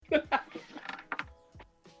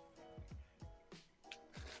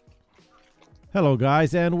Hello,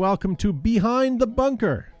 guys, and welcome to Behind the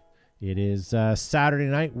Bunker. It is Saturday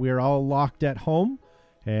night. We're all locked at home,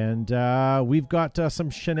 and we've got some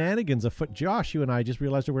shenanigans afoot. Josh, you and I just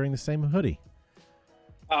realized we're wearing the same hoodie.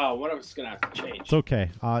 One of us is going to have to change. It's okay.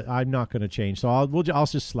 I'm not going to change, so I'll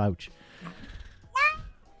just slouch.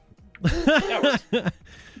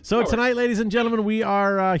 So tonight, ladies and gentlemen, we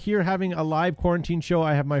are here having a live quarantine show.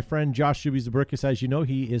 I have my friend Josh Zuby-Zaburkis. As you know,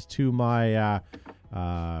 he is to my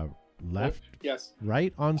left, yes,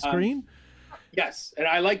 right on screen. Yes, and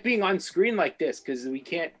I like being on screen like this because we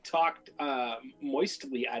can't talk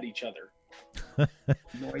moistly at each other.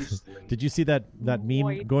 Moistly. Did you see that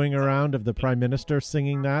meme going around of the Prime Minister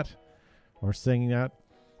singing that?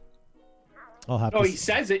 I'll have he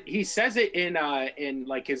says it. He says it in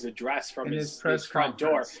like his address from his front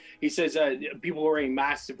door. He says people wearing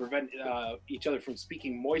masks to prevent each other from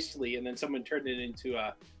speaking moistly, and then someone turned it into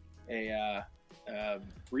a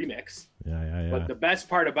remix. Yeah. But the best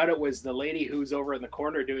part about it was the lady who's over in the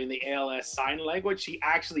corner doing the ALS sign language. She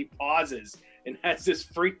actually pauses and has this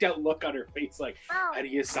freaked out look on her face, like, "How do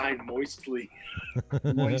you sign moistly?"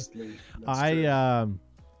 Moistly.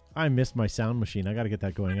 I missed my sound machine. I got to get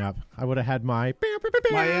that going up. I would have had my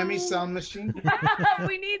Miami sound machine.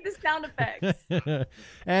 We need the sound effects.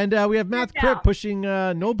 And we have Matt Critt pushing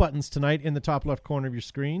no buttons tonight in the top left corner of your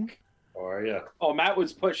screen. Oh, yeah. Oh, Matt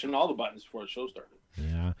was pushing all the buttons before the show started.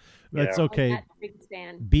 Yeah, that's okay.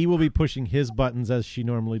 Oh, B will be pushing his buttons as she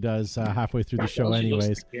normally does halfway through the show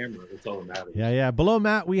anyways. The camera, that's all that matters. Yeah. Below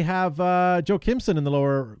Matt, we have Joe Kimson in the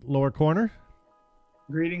lower corner.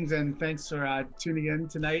 Greetings and thanks for tuning in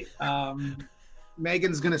tonight.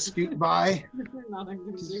 Megan's going to scoot by.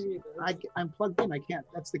 I'm plugged in. I can't.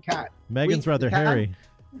 That's the cat. Megan's rather hairy.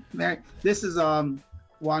 This is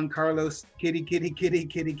Juan Carlos Kitty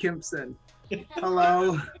Kimpson.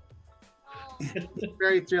 Hello.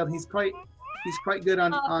 Very thrilled. He's quite good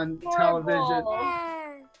on television.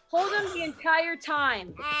 Hold him the entire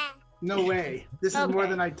time. No way. This is more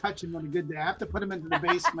than I touch him on a good day. I have to put him into the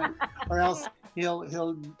basement or else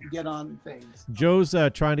he'll get on things. Joe's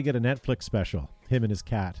trying to get a Netflix special, him and his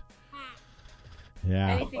cat.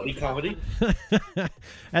 Yeah. Funny comedy.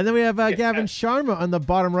 And then we have Gavin Sharma on the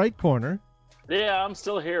bottom right corner. Yeah, I'm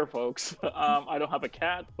still here, folks. I don't have a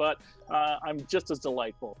cat, but I'm just as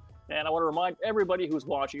delightful. And I want to remind everybody who's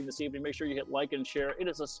watching this evening, make sure you hit like and share. It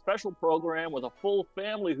is a special program with a full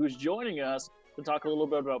family who's joining us to talk a little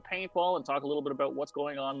bit about paintball and talk a little bit about what's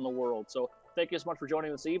going on in the world. So thank you so much for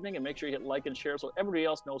joining this evening, and make sure you hit like and share so everybody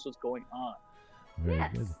else knows what's going on. Very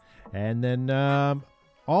good. And then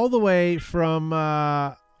all the way from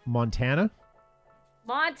Montana,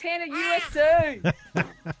 USA.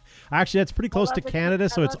 Actually, that's pretty close to Canada,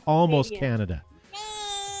 so it's almost Canada.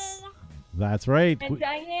 That's right. And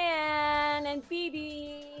Diane and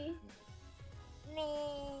Phoebe.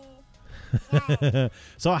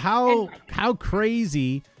 So how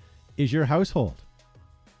crazy is your household?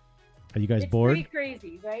 Are you guys bored? It's pretty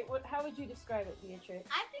crazy, right? How would you describe it, Beatrice?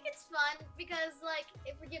 I think it's fun because, like,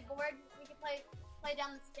 if we get bored, we can play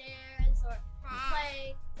down the stairs or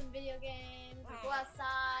play some video games or go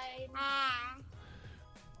outside.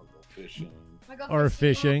 I'll go fishing. Or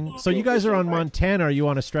fishing. So you guys are on Montana. Are you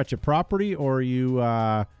on a stretch of property, or are you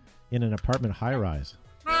in an apartment high-rise?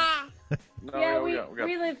 No, Yeah,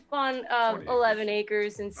 we live on 11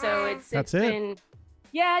 acres, and so That's it's been...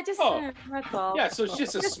 Yeah, just that's all. Yeah, so it's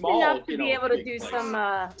just a Just small, enough to be able to big do place. some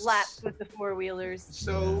laps with the four-wheelers.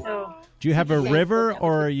 So Do you have a Yeah. river,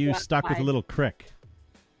 or are you stuck with a little creek?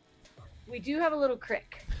 We do have a little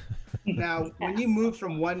creek. now, when you move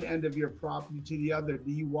from one end of your property to the other,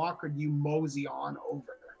 do you walk or do you mosey on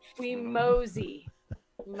over? We mosey.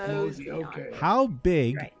 Mosey, on. okay. How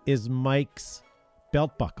big Right. is Mike's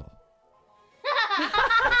belt buckle?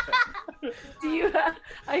 Do you?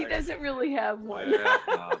 He doesn't really have one. Yeah,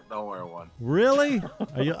 no, don't wear one. Really?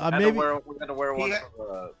 Are you, We had maybe to wear one Yeah.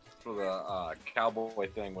 for the cowboy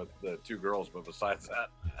thing with the two girls, but besides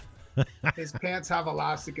that, His pants have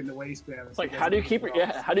elastic in the waistband. It's like, how do you keep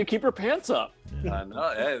your pants up? I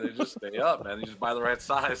know. Hey, they just stay up, man. You just buy the right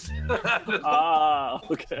size.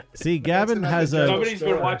 Okay. See, Gavin has a Somebody's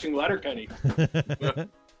been watching Letterkenny.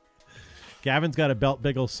 Gavin's got a belt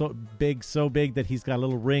buckle so big that he's got a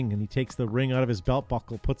little ring, and he takes the ring out of his belt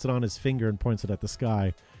buckle, puts it on his finger, and points it at the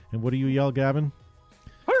sky. And what do you yell, Gavin?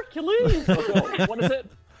 Hercules. What is it?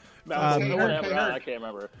 No, Herc. whatever. I can't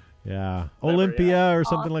remember. Yeah, Whatever, Olympia or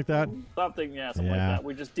something like that. Something like that.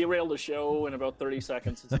 We just derailed the show in about 30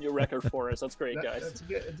 seconds. It's a new record for us. That's great, guys. It's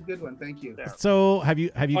a good one. Thank you. There. So have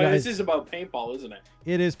you guys? This is about paintball, isn't it?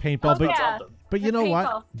 It is paintball, but you know what?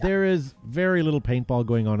 paintball. There is very little paintball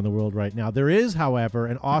going on in the world right now. There is, however,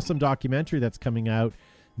 an awesome documentary that's coming out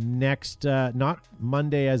next, not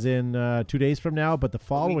Monday as in 2 days from now, but the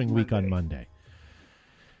following week on Monday.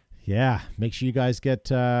 Yeah, make sure you guys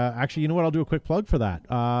get... actually, you know what? I'll do a quick plug for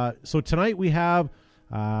that. So tonight we have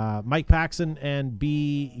Mike Paxson and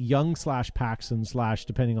B. Young / Paxson /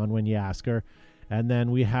 depending on when you ask her. And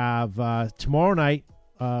then we have tomorrow night,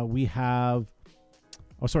 we have...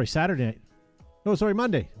 Oh, sorry, Saturday night. No, sorry,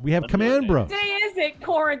 Monday. We have Command Bros. Day is it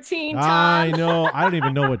quarantine time? I know. I don't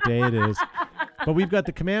even know what day it is. But we've got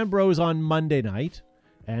the Command Bros on Monday night.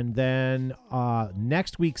 And then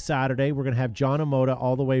next week, Saturday, we're going to have John Omoda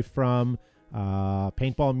all the way from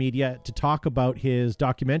Paintball Media to talk about his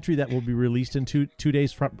documentary that will be released in two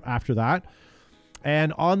days after that.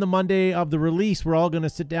 And on the Monday of the release, we're all going to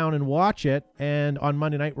sit down and watch it. And on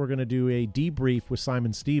Monday night, we're going to do a debrief with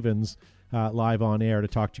Simon Stevens live on air to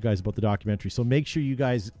talk to you guys about the documentary. So make sure you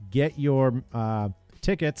guys get your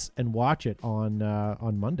tickets and watch it on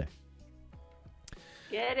Monday.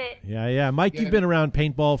 Get it. Yeah. Mike, you've been around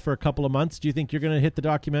paintball for a couple of months. Do you think you're going to hit the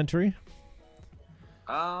documentary?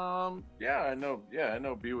 Yeah, I know. Yeah, I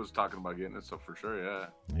know. B was talking about getting it, so for sure, yeah.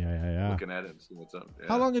 Yeah. Looking at it and see what's up. Yeah.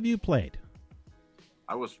 How long have you played?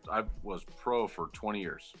 I was pro for 20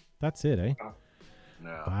 years. That's it, eh?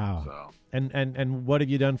 Yeah. Wow. So. And what have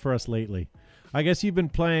you done for us lately? I guess you've been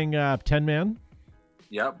playing 10-man.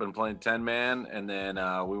 Yep, been playing 10-man, and then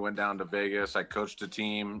we went down to Vegas. I coached a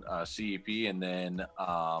team, CEP, and then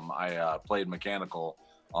I played mechanical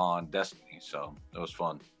on Destiny, so it was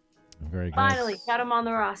fun. Very good. Finally, got him on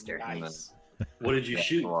the roster. Nice. What did you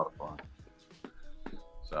shoot? A lot of fun.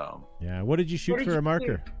 So. Yeah, what did you shoot for a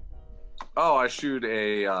marker? Oh, I shoot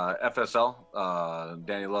a FSL,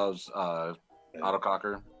 Danny Love's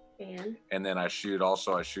autococker. And then I shoot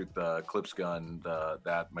the Clips gun,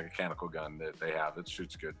 that mechanical gun that they have. It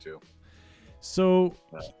shoots good too. So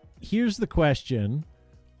here's the question: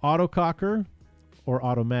 autococker or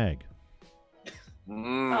automag?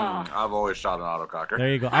 I've always shot an autococker.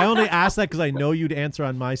 There you go. I only asked that because I know you'd answer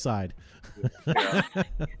on my side. Yeah.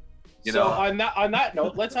 So on that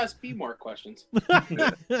note, let's ask B more questions. But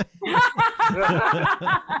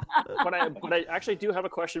I actually do have a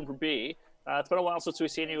question for B. It's been a while since we've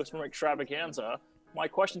seen you from Extravaganza. My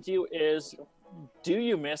question to you is, do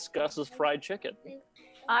you miss Gus's fried chicken?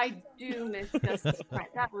 I do miss Gus's fried.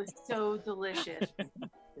 That was so delicious.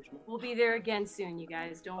 We'll be there again soon, you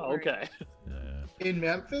guys. Don't worry. Okay. In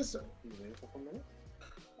Memphis?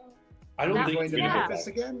 I don't think going to Memphis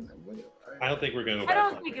again. I don't think we're going to go I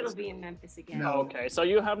back. don't think it'll be in Memphis again. No. Okay, so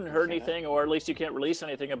you haven't heard anything, or at least you can't release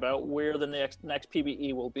anything about where the next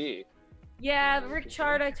PBE will be. Yeah, Rick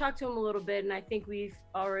Chard, I talked to him a little bit, and I think we've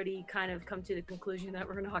already kind of come to the conclusion that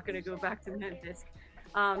we're not going to go back to Memphis.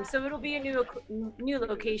 So it'll be a new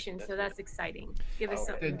location, so that's exciting. Give us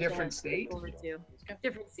something. A different state? To.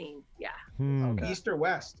 Different scene, yeah. Okay. East or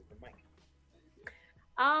west?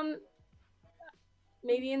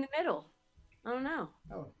 Maybe in the middle. I don't know.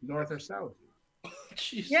 Oh, north or south?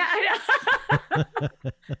 Yeah, I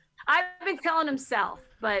know. I've been telling him south,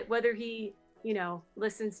 but whether he,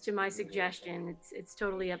 listens to my suggestion, it's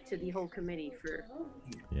totally up to the whole committee for,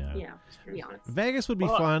 to be honest. Vegas would be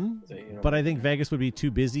fun, but I think Vegas would be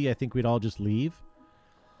too busy. I think we'd all just leave.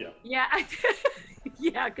 Yeah.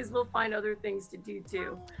 Yeah, because we'll find other things to do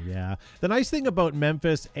too. Yeah. The nice thing about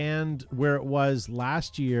Memphis and where it was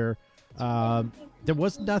last year, there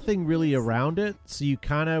was nothing really around it. So you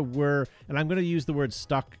kind of were, and I'm going to use the word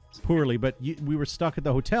stuck poorly, but we were stuck at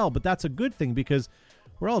the hotel. But that's a good thing because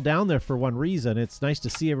we're all down there for one reason. It's nice to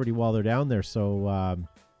see everybody while they're down there. So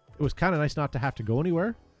it was kind of nice not to have to go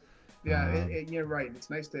anywhere. Yeah, you're right.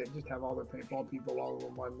 It's nice to just have all the paintball people all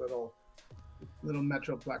in one little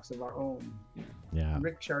metroplex of our own. Yeah.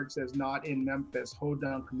 Rick Chard says not in Memphis,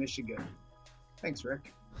 Hodunk, Michigan. Thanks,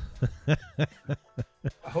 Rick.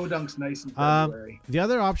 Hodunk's nice in February. The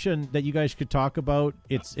other option that you guys could talk about,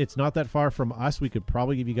 it's not that far from us. We could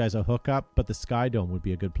probably give you guys a hookup, but the Sky Dome would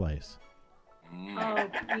be a good place. Oh,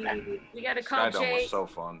 we got to call Sky Dome Jay. was so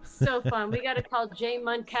fun. So fun. We got to call Jay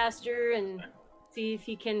Muncaster and see if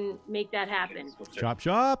he can make that happen. Chop.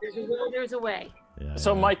 There's a will, there's a way. Yeah,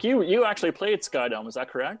 So, Mike, you actually played Sky Dome, is that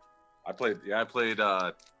correct? I played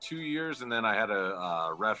 2 years, and then I had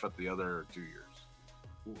a ref at the other 2 years.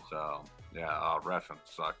 So reffing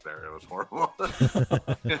sucked there. It was horrible.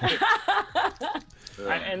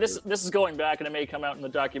 And this is going back, and it may come out in the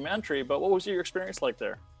documentary. But what was your experience like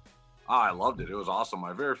there? I loved it. It was awesome.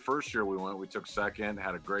 My very first year we went, we took second,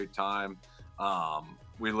 had a great time.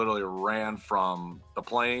 We literally ran from the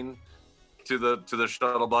plane to the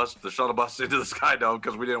shuttle bus into the Sky Dome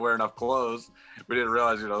because we didn't wear enough clothes. We didn't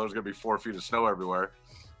realize, there was going to be 4 feet of snow everywhere.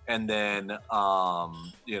 And then, so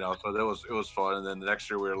it was fun. And then the next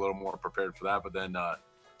year we were a little more prepared for that. But then,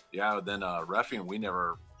 reffing, we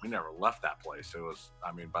never left that place. It was,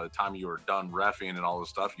 by the time you were done reffing and all this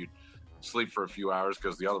stuff, you'd sleep for a few hours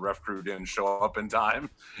because the other ref crew didn't show up in time.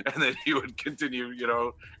 And then you would continue,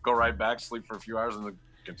 go right back, sleep for a few hours, and then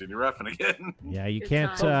continue reffing again. Yeah, you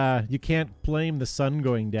can't blame the sun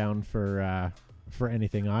going down for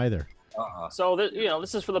anything either. So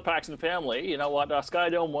this is for the Paxton family. You know what? Sky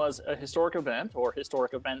Dome was a historic event, or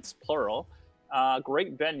historic events plural.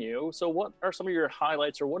 Great venue. So what are some of your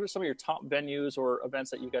highlights, or what are some of your top venues or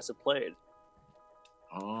events that you guys have played?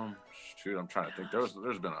 I'm trying to think.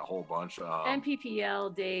 There's been a whole bunch.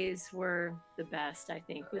 NPPL days were the best, I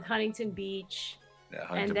think, with Huntington Beach. Yeah,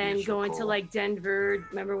 Huntington and then Beach going cool. to like Denver.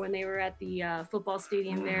 Remember when they were at the football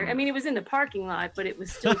stadium there? I mean, it was in the parking lot, but it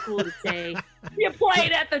was still cool to say you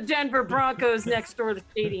played at the Denver Broncos next door to the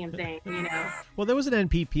stadium thing, Well, there was an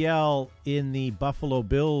NPPL in the Buffalo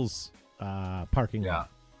Bills parking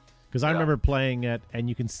lot. Because I remember playing it, and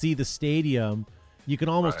you can see the stadium. You can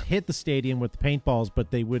almost hit the stadium with the paintballs,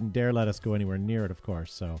 but they wouldn't dare let us go anywhere near it, of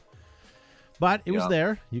course. So, but it was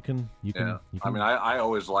there. You can. I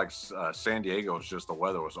always liked San Diego. It's just the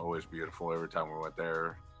weather was always beautiful every time we went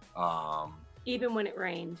there. Even when it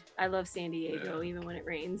rained, I love San Diego. Even when it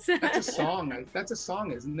rains. That's a song. That's a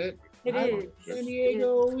song, isn't it? It is. San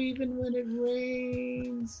Diego, even when it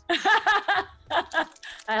rains.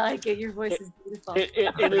 I like it. Your voice is beautiful.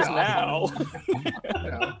 It is now.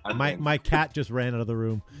 My cat just ran out of the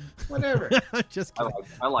room. Whatever. Just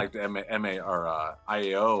I liked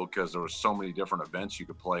IAO because there were so many different events you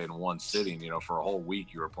could play in one sitting. For a whole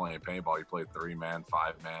week you were playing paintball. You played 3-man,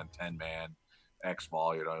 5-man, 10-man.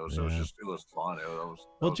 X-ball, it was fun.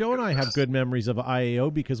 Joe and I have good memories of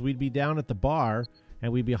IAO because we'd be down at the bar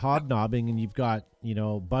and we'd be hobnobbing, and you've got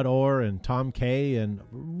Bud Orr and Tom Kay and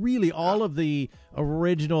really all of the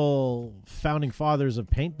original founding fathers of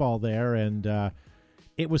paintball there, and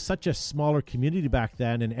it was such a smaller community back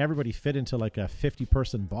then, and everybody fit into like a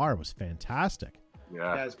 50-person bar. It was fantastic.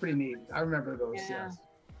 Yeah, it's pretty neat. I remember those.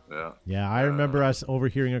 Yeah, I remember us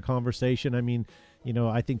overhearing a conversation.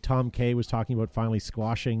 I think Tom Kay was talking about finally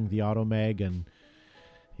squashing the Automag, and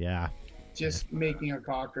just making a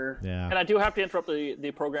cocker. Yeah. And I do have to interrupt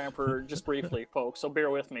the program for just briefly, folks, so bear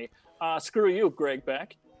with me. Screw you, Greg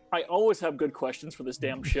Beck. I always have good questions for this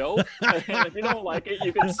damn show. And if you don't like it,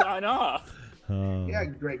 you can sign off. Yeah,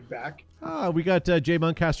 Greg Beck. We got Jay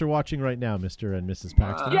Muncaster watching right now, Mr. and Mrs.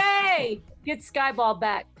 Paxton. Yay! Get Skyball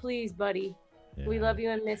back, please, buddy. Yeah. We love you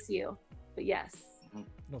and miss you. But yes.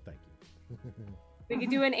 No, thank you. We could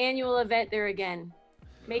do an annual event there again.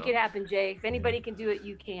 Make it happen, Jay. If anybody can do it,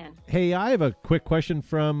 you can. Hey, I have a quick question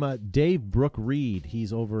from Dave Brooke Reed.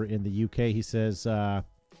 He's over in the UK. He says, I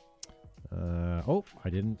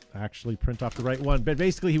didn't actually print off the right one. But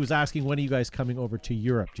basically, he was asking, when are you guys coming over to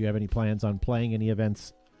Europe? Do you have any plans on playing any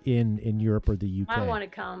events in Europe or the UK? I want to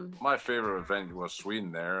come. My favorite event was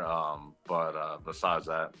Sweden there. But besides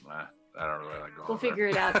that, I don't really like going. We'll figure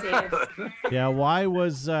it out, Dave. Yeah, why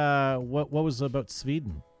was what was about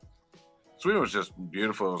Sweden? Sweden was just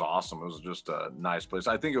beautiful. It was awesome. It was just a nice place.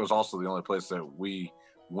 I think it was also the only place that we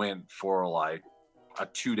went for like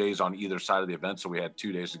 2 days on either side of the event. So we had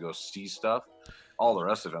 2 days to go see stuff. All the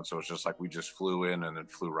rest of the events, so it was just like we just flew in and then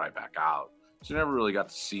flew right back out. So never really got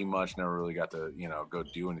to see much. Never really got to go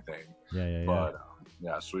do anything. But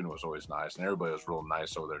Sweden was always nice, and everybody was real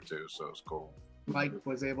nice over there too. So it was cool. Mike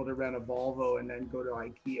was able to rent a Volvo and then go to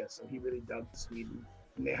IKEA, so he really dug Sweden.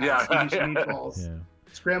 And they had Swedish meatballs,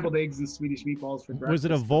 scrambled eggs and Swedish meatballs for breakfast. Was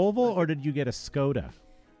it a Volvo or did you get a Skoda?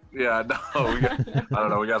 Yeah, no, I don't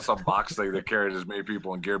know. We got some box thing that carried as many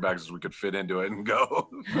people in gear bags as we could fit into it and go.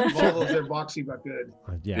 Volvos are boxy but good.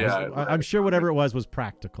 I'm sure whatever it was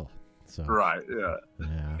practical. So. Right.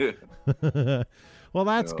 Yeah. Well,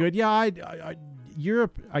 that's good. Yeah,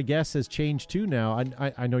 Europe, I guess, has changed too now.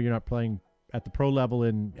 I know you're not playing at the pro level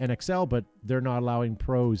in NXL, but they're not allowing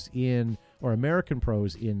pros or American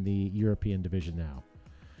pros in the European division now.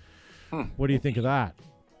 What do you think of that?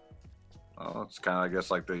 Oh, it's kind of, I guess,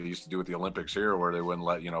 like they used to do with the Olympics here, where they wouldn't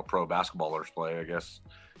let pro basketballers play. I guess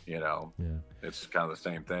it's kind of the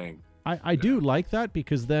same thing. I do like that,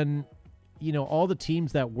 because then all the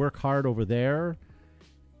teams that work hard over there,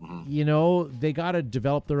 they got to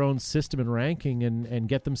develop their own system and ranking and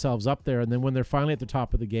get themselves up there. And then when they're finally at the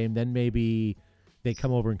top of the game, then maybe they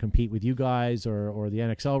come over and compete with you guys or the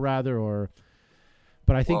NXL rather,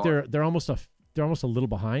 but I think they're almost a little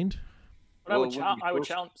behind. But I would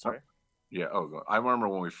challenge. Sorry. Yeah. I remember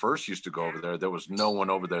when we first used to go over there was no one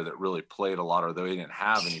over there that really played a lot, or they didn't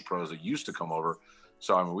have any pros that used to come over.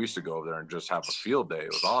 So I mean, we used to go over there and just have a field day. It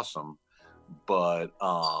was awesome. But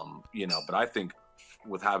but I think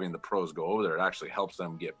with having the pros go over there, it actually helps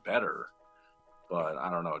them get better. But I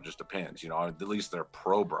don't know, it just depends. At least their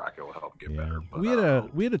pro bracket will help get better. But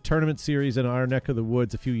we had a tournament series in our neck of the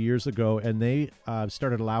woods a few years ago, and they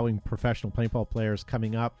started allowing professional paintball players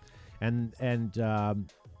coming up, and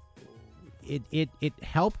it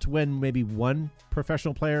helped when maybe one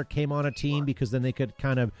professional player came on a team, because then they could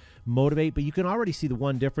kind of motivate. But you can already see the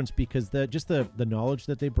one difference, because the knowledge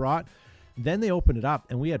that they brought. Then they opened it up,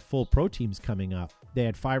 and we had full pro teams coming up. They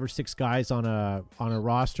had 5 or 6 guys on a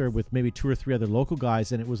roster with maybe 2 or 3 other local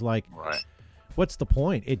guys, and it was like, what's the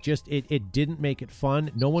point? It didn't make it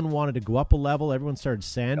fun. No one wanted to go up a level. Everyone started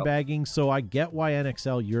sandbagging. Yep. So I get why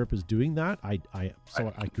NXL Europe is doing that. I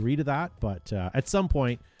agree to that. But at some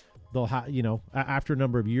point, they'll have, after a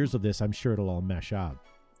number of years of this, I'm sure it'll all mesh up.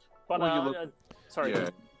 But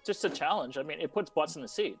just a challenge. I mean, it puts butts in the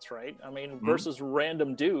seats, right? I mean, versus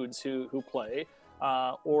random dudes who play,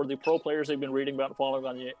 or the pro players they've been reading about and following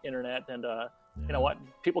on the internet, and you know what?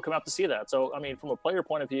 People come out to see that. So, I mean, from a player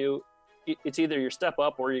point of view, it's either your step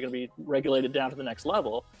up or you're going to be regulated down to the next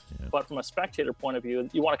level. Yeah. But from a spectator point of view,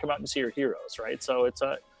 you want to come out and see your heroes, right? So it's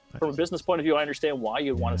from a business point of view, I understand why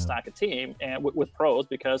you want to stack a team and with pros,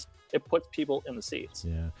 because it puts people in the seats.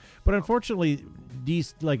 Yeah, but unfortunately,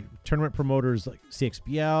 these like tournament promoters like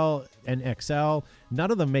CXBL and XL,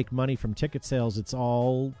 none of them make money from ticket sales. It's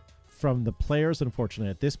all from the players,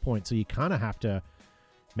 unfortunately, at this point. So you kind of have to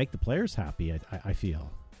make the players happy. I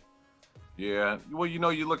feel. Yeah, well, you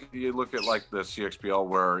look at like the CXBL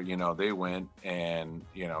where they went and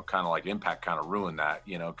kind of like Impact kind of ruined that,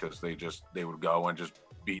 because they would go and just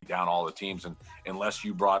beat down all the teams, and unless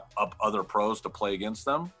you brought up other pros to play against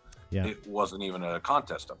them, it wasn't even a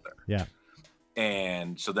contest up there. Yeah.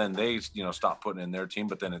 And so then they stopped putting in their team,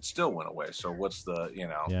 but then it still went away. So what's the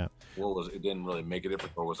what was it? Didn't really make a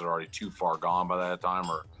difference, or was it already too far gone by that time,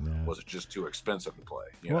 or was it just too expensive to play?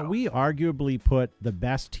 We arguably put the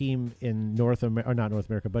best team in not North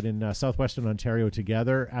America, but in southwestern Ontario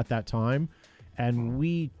together at that time, and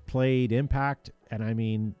we played Impact, and I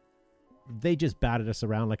mean, they just batted us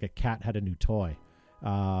around like a cat had a new toy.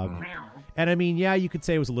 And I mean, you could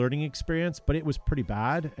say it was a learning experience, but it was pretty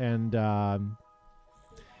bad. And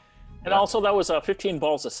also that was 15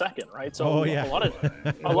 balls a second, right? So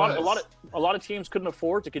a lot of teams couldn't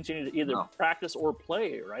afford to continue to either practice or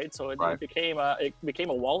play, right? So it became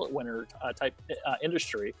a wallet winner type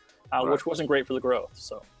industry, which wasn't great for the growth.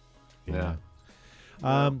 So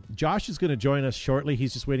Josh is going to join us shortly.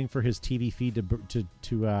 He's just waiting for his TV feed to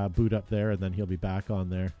boot up there, and then he'll be back on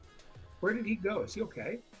there. Where did he go? Is he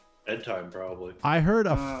okay? Bedtime, probably. I heard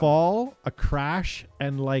a fall, a crash,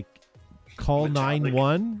 and call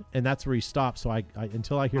 911, and that's where he stopped. So I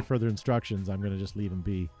until I hear further instructions, I'm going to just leave him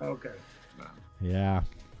be. Okay. Yeah.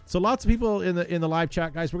 So lots of people in the live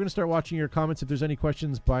chat, guys. We're going to start watching your comments. If there's any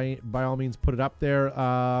questions, by all means, put it up there.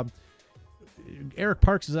 Eric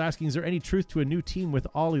Parks is asking, is there any truth to a new team with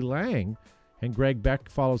Ollie Lang? And Greg Beck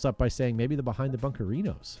follows up by saying, maybe the Behind the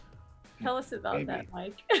Bunkerinos. Tell us about that,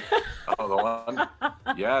 Mike. The one.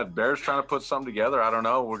 Yeah, Bear's trying to put something together. I don't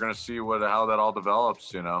know. We're going to see how that all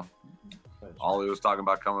develops, Ollie was talking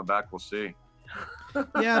about coming back. We'll see.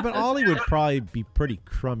 Yeah, but Ollie would probably be pretty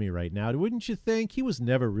crummy right now. Wouldn't you think? He was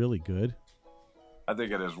never really good. I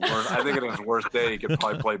think it is worse. I think at his worst day, he could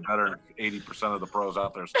probably play better than 80% of the pros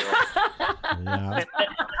out there still. Yeah.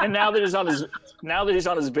 And now that he's on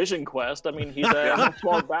his vision quest, I mean, he's a much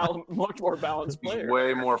more balanced player. He's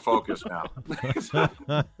way more focused now.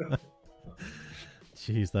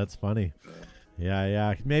 Jeez, that's funny.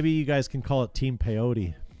 Yeah. Maybe you guys can call it Team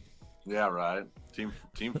Peyote. Yeah, right. Team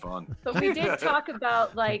fun. But we did talk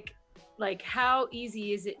about like how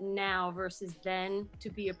easy is it now versus then to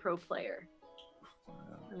be a pro player?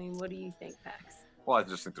 I mean, what do you think, Pax? Well, I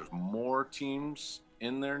just think there's more teams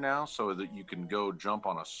in there now so that you can go jump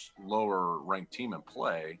on a lower ranked team and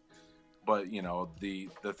play. But, the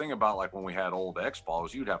thing about when we had old X-Ball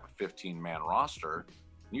is you'd have a 15-man roster.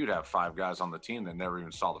 And you'd have 5 guys on the team that never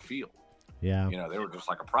even saw the field. Yeah. They were just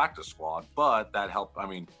like a practice squad. But that helped. I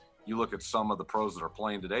mean, you look at some of the pros that are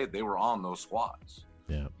playing today, they were on those squads.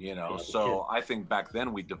 Yeah. So I think back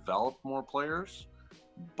then we developed more players.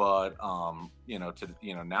 But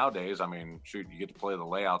nowadays, I mean, shoot, you get to play the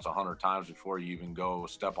layouts 100 times before you even go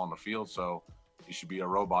step on the field. So you should be a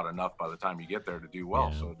robot enough by the time you get there to do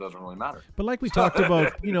well. So it doesn't really matter. But like we talked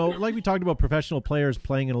about, like we talked about professional players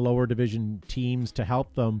playing in lower division teams to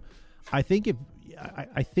help them. I think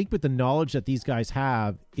with the knowledge that these guys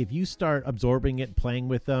have, if you start absorbing it, playing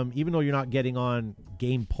with them, even though you're not getting on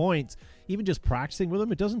game points, even just practicing with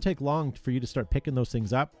them, it doesn't take long for you to start picking those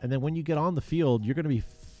things up. And then when you get on the field, you're going to be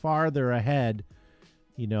farther ahead,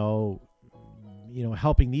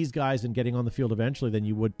 helping these guys and getting on the field eventually than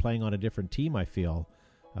you would playing on a different team, I feel.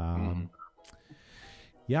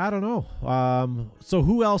 Yeah, I don't know. So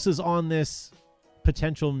who else is on this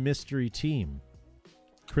potential mystery team?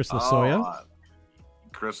 Chris Lasoya?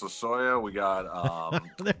 Chris Lasoya. We got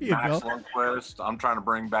Max Lundqvist. I'm trying to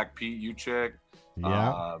bring back Pete Uchik.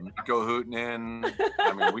 Yeah. Nico Hootanen.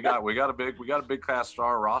 I mean, we got a big cast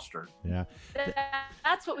star roster. Yeah.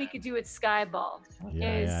 That's what we could do at Skyball.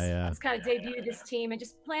 Let's kind of debut this team and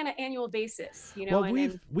just plan an annual basis, Well,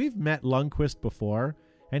 we've met Lundqvist before,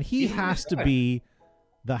 and he has to be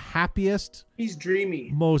the happiest. He's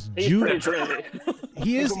dreamy.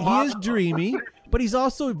 He is dreamy, but he's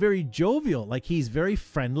also very jovial. Like, he's very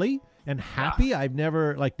friendly and happy. Yeah. I've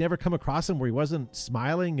never come across him where he wasn't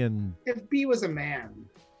smiling. And if B was a man.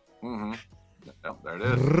 Mm-hmm. Yep, there it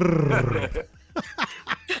is.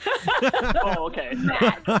 Oh, okay.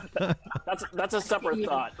 That's a separate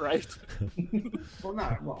thought, right?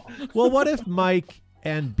 Well, what if Mike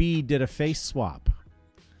and B did a face swap?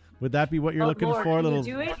 Would that be what you're looking Lord, for? Can you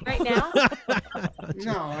do it right now?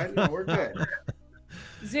 No, we're good.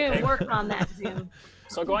 Zoom, work on that, Zoom.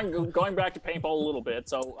 So going back to paintball a little bit.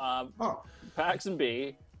 So Pax and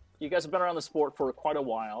B, you guys have been around the sport for quite a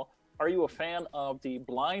while. Are you a fan of the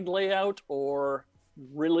blind layout or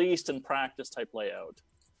released and practice type layout?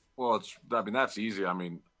 Well, that's easy. I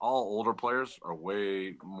mean, all older players are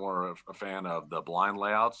way more a fan of the blind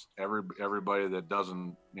layouts. Everybody that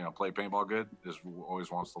doesn't, play paintball good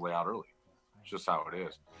always wants to lay out early. It's just how it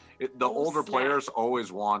is. The older players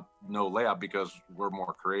always want no layout because we're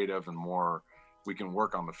more creative and we can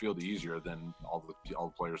work on the field easier than all the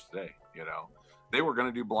players today. They were going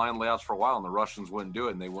to do blind layouts for a while, and the Russians wouldn't do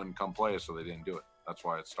it, and they wouldn't come play, so they didn't do it. That's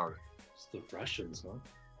why it started. It's the Russians, huh?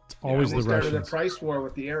 Always the Russians. Started a price war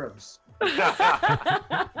with the Arabs.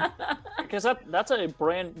 Because that's not a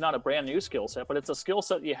brand new skill set, but it's a skill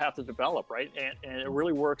set you have to develop, right? And it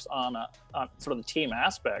really works on sort of the team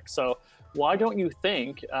aspect. So why don't you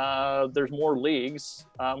think there's more leagues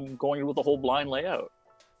going with the whole blind layout?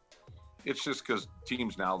 It's just because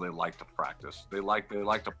teams now, they like to practice. They like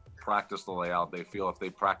to practice the layout. They feel if they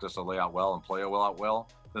practice a layout well and play a layout well,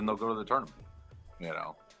 then they'll go to the tournament.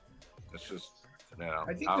 It's just.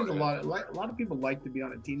 I think there's a lot of people like to be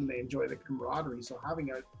on a team and they enjoy the camaraderie. So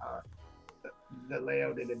having the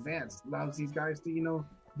layout in advance allows these guys to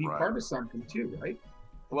be part of something too, right?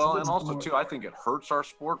 Well, and also too, I think it hurts our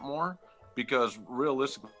sport more because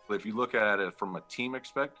realistically, if you look at it from a team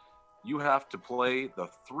aspect, you have to play the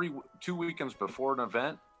 2 weekends before an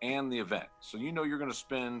event and the event. So you're going to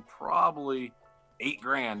spend probably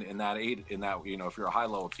 $8,000 in that if you're a high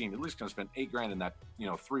level team, at least going to spend $8,000 in that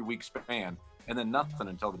 3 week span. And then nothing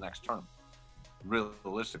until the next tournament.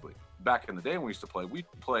 Realistically, back in the day when we used to play, we'd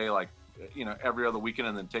play every other weekend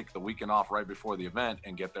and then take the weekend off right before the event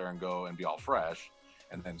and get there and go and be all fresh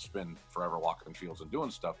and then spend forever walking fields and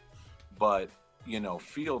doing stuff. But,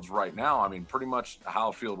 fields right now, I mean, pretty much how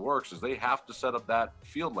a field works is they have to set up that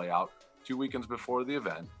field layout 2 weekends before the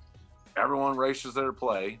event. Everyone races there to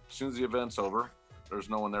play. As soon as the event's over, there's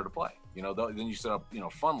no one there to play. Then you set up,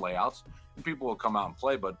 fun layouts. And people will come out and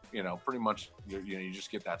play, but pretty much you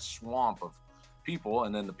just get that swamp of people,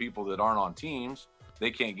 and then the people that aren't on teams,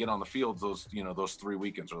 they can't get on the fields those 3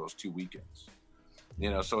 weekends or those 2 weekends.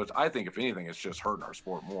 So I think if anything, it's just hurting our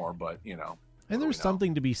sport more. But and there's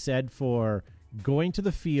something to be said for going to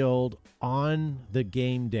the field on the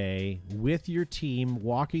game day with your team,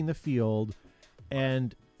 walking the field,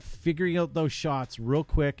 and figuring out those shots real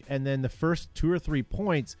quick, and then the first 2 or 3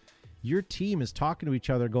 points. Your team is talking to each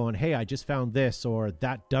other going, hey, I just found this, or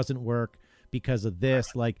that doesn't work because of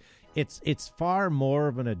this. Like it's far more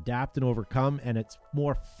of an adapt and overcome, and it's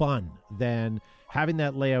more fun than having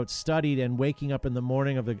that layout studied and waking up in the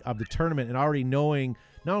morning of the tournament and already knowing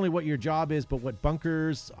not only what your job is, but what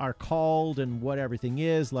bunkers are called and what everything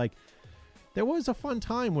is. Like, there was a fun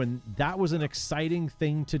time when that was an exciting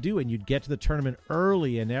thing to do, and you'd get to the tournament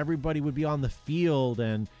early and everybody would be on the field,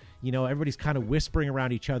 and everybody's kind of whispering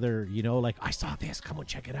around each other, like, I saw this, come on,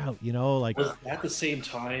 check it out, like. Was at the same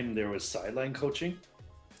time there was sideline coaching?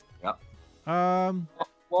 Yeah.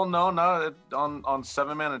 Well, no, on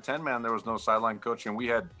 7-man and 10-man, there was no sideline coaching. We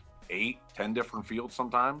had 8-10 different fields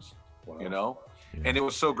sometimes, wow. And it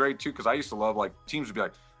was so great too, because I used to love, like, teams would be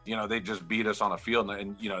like, they just beat us on a field,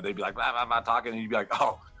 and they'd be like, blah, blah, blah, talking, and you'd be like,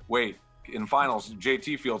 oh, wait, in finals,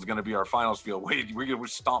 JT Field's going to be our finals field. Wait, we're going to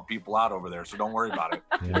stomp people out over there, so don't worry about it.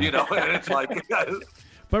 And it's like.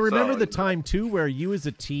 But remember the time too where you as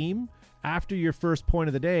a team, after your first point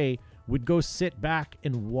of the day, would go sit back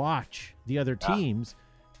and watch the other teams.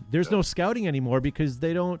 There's no scouting anymore because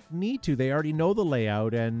they don't need to. They already know the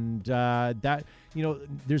layout, and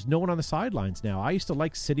there's no one on the sidelines now. I used to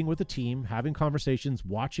like sitting with the team, having conversations,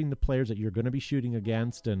 watching the players that you're going to be shooting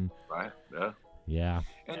against, and yeah.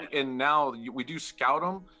 And now we do scout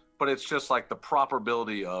them, but it's just like the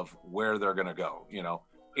probability of where they're going to go.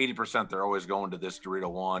 80% they're always going to this Dorito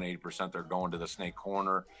 1, 80% they're going to the snake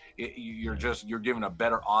corner. You're giving a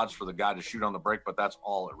better odds for the guy to shoot on the break, but that's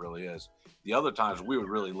all it really is. The other times we would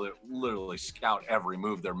really literally scout every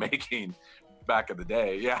move they're making back in the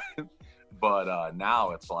day. Yeah. But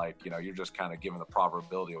now it's like, you're just kind of giving the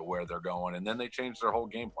probability of where they're going, and then they change their whole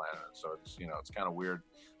game plan. So it's, it's kind of weird.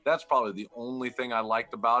 That's probably the only thing I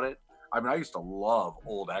liked about it. I mean, I used to love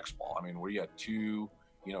old X-ball. I mean, where you had 2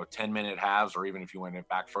 10-minute halves, or even if you went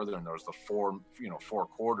back further and there was the 4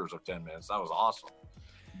 quarters of 10 minutes, that was awesome.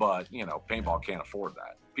 But, paintball can't afford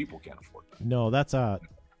that. People can't afford that. No, that's an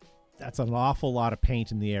awful lot of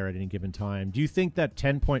paint in the air at any given time. Do you think that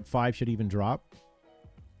 10.5 should even drop?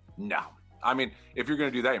 No. I mean, if you're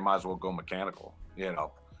going to do that, you might as well go mechanical,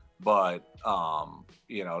 But,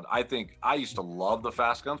 I think I used to love the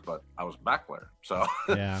fast guns, but I was a back player. So,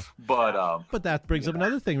 yeah. But that brings up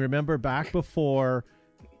another thing. Remember back before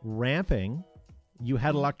ramping, you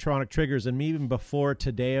had electronic triggers, and even before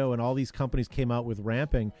Tadeo and all these companies came out with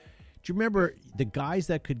ramping, do you remember the guys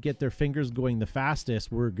that could get their fingers going the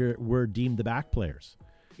fastest were deemed the back players?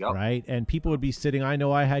 Yep. Right? And people would be sitting, I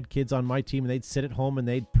know I had kids on my team, and they'd sit at home and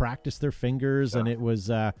they'd practice their fingers, and it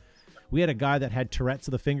was we had a guy that had Tourette's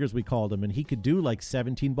of the fingers, we called him, and he could do like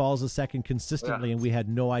 17 balls a second consistently, and we had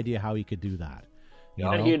no idea how he could do that.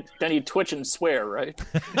 Then he'd twitch and swear, right?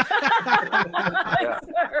 Yeah.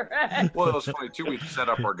 Well, it was funny too. We'd set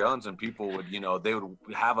up our guns, and people would, they would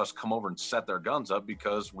have us come over and set their guns up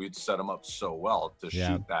because we'd set them up so well to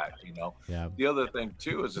shoot that. Yeah. The other thing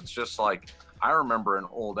too is it's just like, I remember in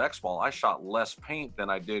old X-ball, I shot less paint than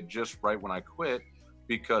I did just right when I quit,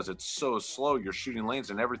 because it's so slow. You're shooting lanes,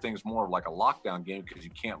 and everything's more like a lockdown game because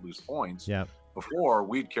you can't lose points. Yeah. Before,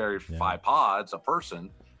 we'd carry 5 pods a person,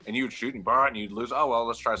 and you would shoot and you'd lose. Oh, well,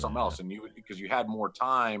 let's try something else. And because you had more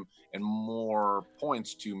time and more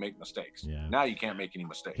points to make mistakes. Yeah. Now you can't make any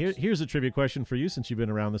mistakes. Here's a trivia question for you, since you've been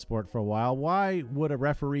around the sport for a while. Why would a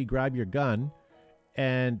referee grab your gun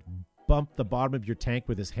and bump the bottom of your tank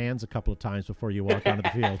with his hands a couple of times before you walk onto the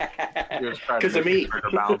field? Because of me.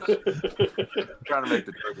 Trying to make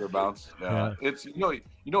the trigger bounce. Yeah. It's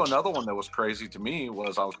another one that was crazy to me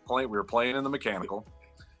was we were playing in the mechanical.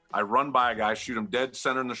 I run by a guy, shoot him dead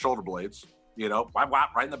center in the shoulder blades, whap,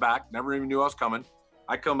 whap, right in the back. Never even knew I was coming.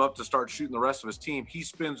 I come up to start shooting the rest of his team. He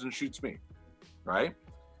spins and shoots me, right?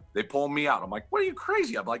 They pull me out. I'm like, what are you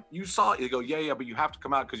crazy? I'm like, you saw it. They go, yeah, but you have to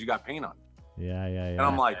come out because you got paint on you. Yeah. And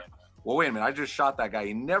I'm like, well, wait a minute. I just shot that guy.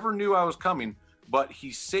 He never knew I was coming, but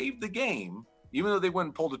he saved the game. Even though they went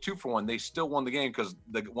and pulled a 2-for-1, they still won the game because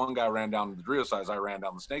the one guy ran down the Dorito side, I ran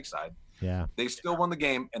down the snake side. Yeah. They still won the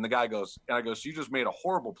game, and the guy goes, so you just made a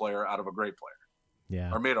horrible player out of a great player. Yeah.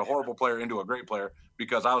 Or made a horrible player into a great player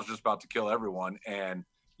because I was just about to kill everyone, and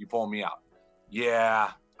you pull me out.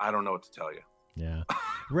 Yeah, I don't know what to tell you. Yeah.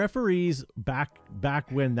 Referees, back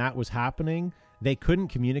when that was happening, they couldn't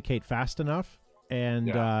communicate fast enough. And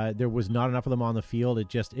there was not enough of them on the field.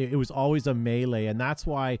 It was always a melee, and that's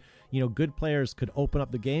why good players could open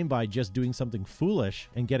up the game by just doing something foolish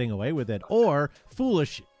and getting away with it, or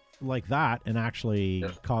foolish like that and actually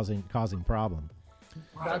causing problem.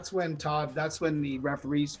 That's when the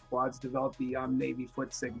referee squads developed the Navy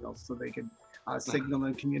foot signals, so they could signal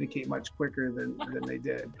and communicate much quicker than they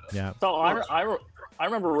did. Yeah. So I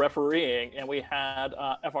remember refereeing, and we had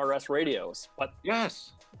FRS radios, but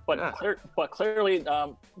clearly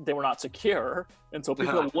they were not secure, and so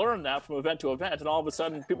people learned that from event to event, and all of a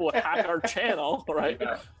sudden people would hack our channel, right?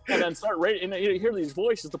 And then start and you hear these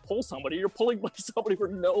voices to pull somebody. You're pulling somebody for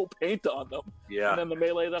no paint on them. Yeah. And then the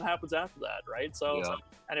melee that happens after that, right? So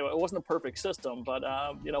anyway, it wasn't a perfect system, but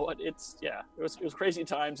you know what? It was crazy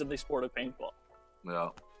times in the sport of paintball. Yeah.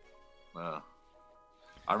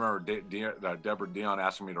 I remember Deborah Dion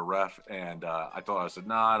asking me to ref, and I told her, I said,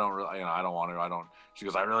 no, I don't really, I don't want to. She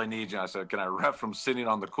goes, I really need you. And I said, can I ref from sitting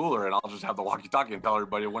on the cooler, and I'll just have the walkie-talkie and tell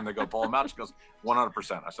everybody when they go pull them out? She goes,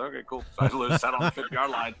 100%. I said, okay, cool. So I literally sat on the 50-yard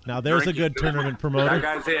line. Now there's a good tournament promoter. That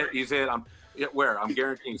guy's hit. He's hit. I'm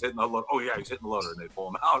guaranteeing he's hitting the loader. Oh yeah, he's hitting the loader, and they pull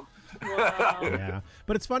him out. Wow. Yeah,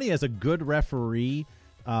 but it's funny, as a good referee,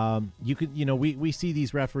 you could, we see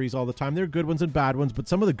these referees all the time. They're good ones and bad ones, but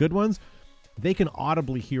some of the good ones, they can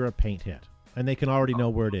audibly hear a paint hit, and they can already know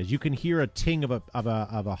where it is. You can hear a ting of a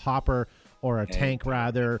hopper or a tank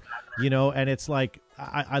rather, and it's like,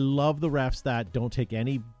 I love the refs that don't take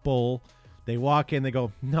any bull. They walk in, they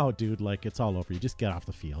go, no, dude, like, it's all over. You just get off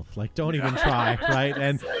the field. Like, don't even try, right?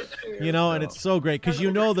 And, and it's so great because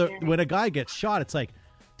that when a guy gets shot, it's like,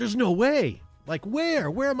 there's no way. Like,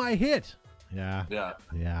 where am I hit? Yeah.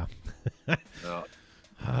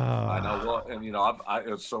 I know. Well, and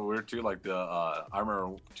it's so weird too. Like I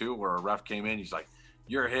remember too where a ref came in. He's like,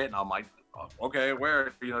 "You're hit," and I'm like, "Okay,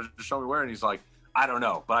 where? Just show me where." And he's like, "I don't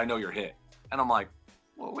know, but I know you're hit." And I'm like,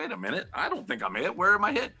 "Well, wait a minute. I don't think I'm hit. Where am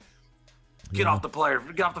I hit?" Get off the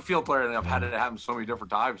field player. And I've had it happen so many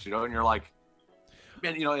different times, and you're like,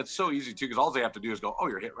 man, it's so easy too because all they have to do is go, "Oh,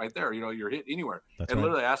 you're hit right there." You're hit anywhere. That's and right.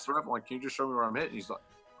 Literally ask the ref, I'm like, "Can you just show me where I'm hit?" And he's like,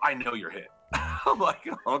 "I know you're hit." I'm like,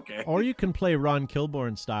 okay. Or you can play Ron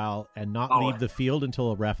Kilborn style and not leave the field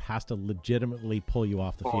until a ref has to legitimately pull you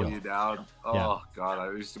off the field. Pull you down. Oh,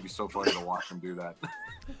 God. It used to be so funny to watch him do that.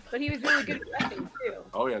 But he was really good at reffing, too.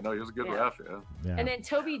 Oh, yeah. No, he was a good ref, yeah. And then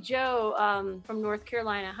Toby Joe from North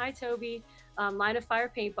Carolina. Hi, Toby. Line of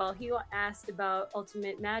Fire Paintball. He asked about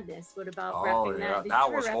Ultimate Madness. What about reffing that?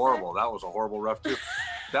 That was horrible. That was a horrible ref, too.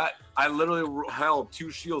 I literally held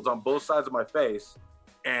two shields on both sides of my face,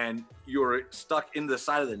 and you were stuck in the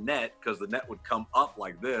side of the net because the net would come up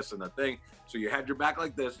like this and the thing. So you had your back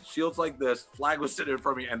like this, shields like this, flag was sitting in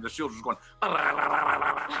front of me, and the shield was going.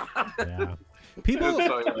 Yeah.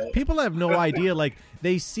 People have no idea. Like,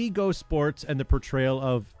 they see Go Sports and the portrayal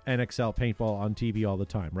of NXL paintball on TV all the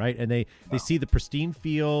time, right? And they see the pristine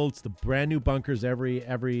fields, the brand new bunkers every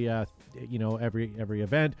event.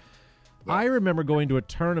 Yeah. I remember going to a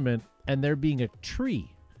tournament and there being a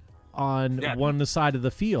tree on one side of the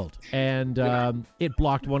field, and it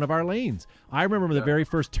blocked one of our lanes. I remember the very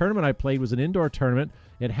first tournament I played was an indoor tournament.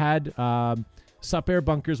 It had sup air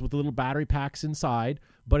bunkers with the little battery packs inside,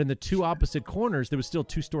 but in the two opposite corners there was still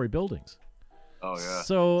 2-story buildings. Oh yeah.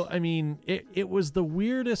 So I mean, it was the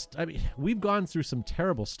weirdest. I mean, we've gone through some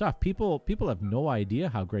terrible stuff. People have no idea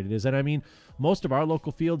how great it is. And I mean, most of our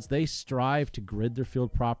local fields, they strive to grid their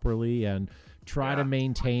field properly and try to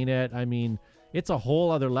maintain it. I mean, it's a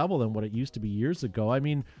whole other level than what it used to be years ago. I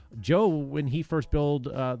mean, Joe, when he first built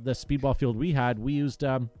the speedball field we had, we used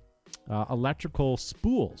electrical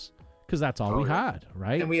spools because that's all we had,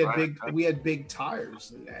 right? And we had big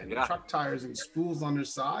tires and truck tires and spools on their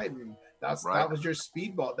side, and that was your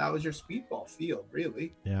speedball. That was your speedball field,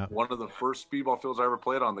 really. Yeah. One of the first speedball fields I ever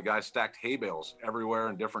played on, the guy stacked hay bales everywhere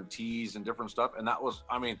and different tees and different stuff, and that was,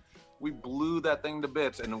 I mean, we blew that thing to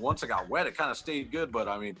bits. And once it got wet, it kind of stayed good, but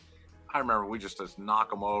I mean, I remember we just knock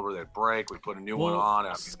them over, they'd break, we put a new one on.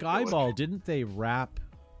 Skyball, didn't they wrap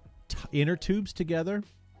inner tubes together?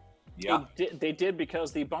 Yeah. They did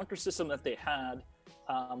because the bunker system that they had,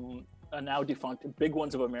 a now defunct Big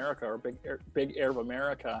Ones of America or Big Air of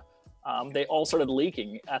America, they all started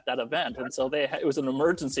leaking at that event. And so it was an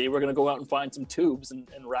emergency. We're going to go out and find some tubes and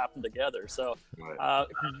wrap them together. So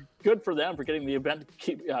good for them for getting the event,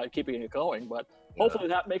 keeping it going. But hopefully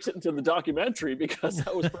that makes it into the documentary because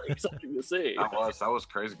that was pretty exciting to see. That was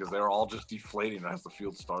crazy because they were all just deflating as the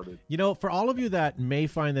field started. You know, for all of you that may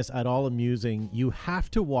find this at all amusing, you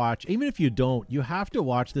have to watch, even if you don't, you have to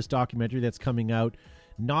watch this documentary that's coming out,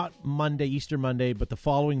 not Monday, Easter Monday, but the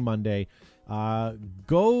following Monday.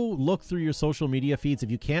 Go look through your social media feeds.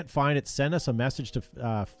 If you can't find it, send us a message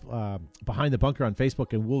to Behind the Bunker on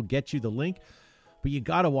Facebook, and we'll get you the link. But you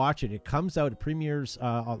got to watch it. It comes out, it premieres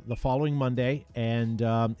the following Monday, and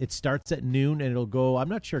it starts at noon, and it'll go, I'm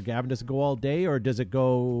not sure, Gavin, does it go all day, or does it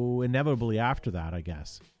go inevitably after that, I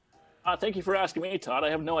guess? Thank you for asking me, Todd. I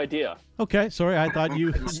have no idea. Okay, sorry, I thought you...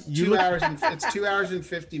 It's 2 hours it's 2 hours and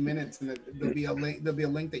 50 minutes, and there'll be a link. There'll be a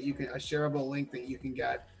link that you can, a shareable link that you can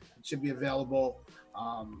get. It should be available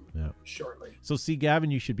shortly. So see,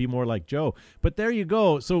 Gavin, you should be more like Joe. But there you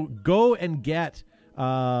go. So go and get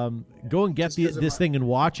this thing and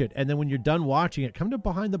watch it. And then when you're done watching it, come to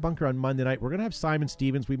Behind the Bunker on Monday night. We're gonna have Simon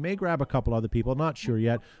Stevens. We may grab a couple other people. Not sure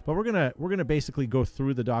yet, but we're gonna basically go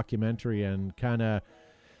through the documentary and kind of.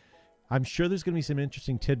 I'm sure there's gonna be some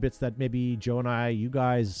interesting tidbits that maybe Joe and you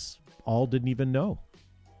guys all didn't even know.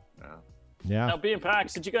 Yeah. Yeah. Now, being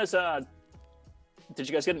PAX, did you guys get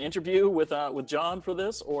an interview with John for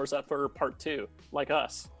this, or is that for part 2, like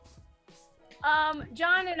us?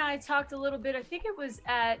 John and I talked a little bit. I think it was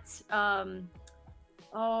at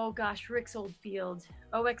Rick's old field,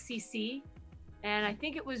 OXCC, and I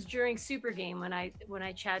think it was during Super Game when I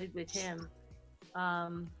chatted with him.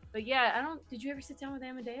 But yeah, did you ever sit down with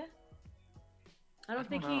Amadea? I don't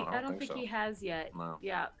think he has yet. No.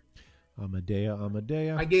 Yeah.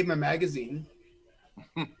 Amadea. I gave him a magazine,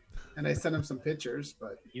 and I sent him some pictures.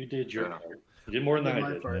 But you did your part. You did more than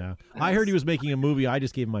I did. Yeah. I heard he was making a movie. I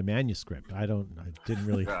just gave him my manuscript. I didn't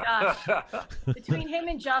really. Gosh. Between him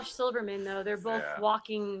and Josh Silverman, though, they're both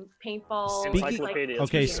walking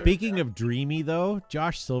paintball. Speaking of dreamy, though,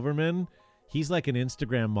 Josh Silverman, he's like an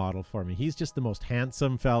Instagram model for me. He's just the most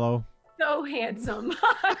handsome fellow. So handsome.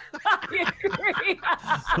 I agree.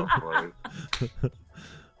 So funny.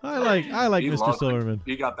 I like Mr. Silverman.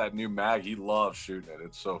 He got that new mag. He loves shooting it.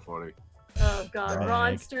 It's so funny. Oh God,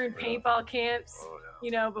 Ron Stern paintball camps. Oh,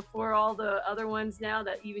 yeah. Before all the other ones now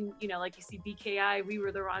that even like you see BKI, we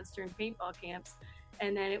were the Ron Stern paintball camps,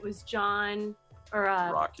 and then it was John or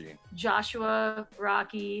Rocky, Joshua,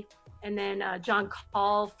 Rocky, and then John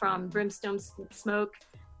Call from Brimstone Smoke,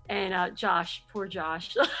 and Josh. Poor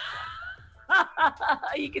Josh.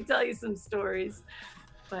 He could tell you some stories.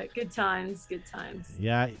 But good times.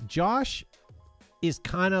 Yeah, Josh is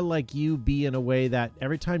kind of like you be in a way that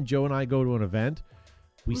every time Joe and I go to an event,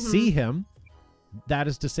 we see him. That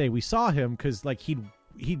is to say, we saw him because like he'd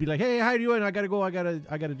be like, "Hey, how you doing? I gotta go. I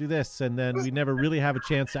gotta do this," and then we never really have a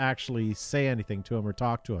chance to actually say anything to him or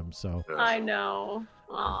talk to him. So I know.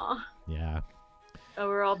 Aw. Yeah. Oh,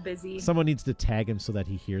 we're all busy. Someone needs to tag him so that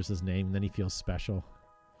he hears his name, and then he feels special.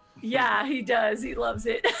 Yeah, he does. He loves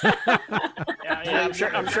it. Yeah,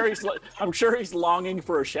 I'm sure he's longing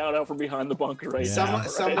for a shout out from behind the bunker right now.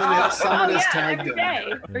 Someone has tagged him.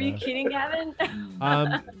 Are you kidding, Gavin?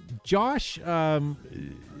 Josh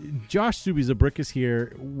Subizabrickus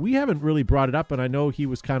here. We haven't really brought it up, and I know he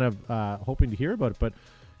was kind of hoping to hear about it, but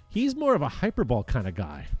he's more of a hyperball kind of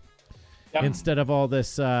guy. Yep. Instead of all this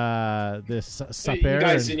sup you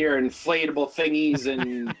guys and your inflatable thingies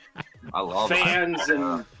and I love fans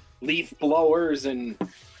and leaf blowers and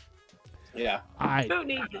who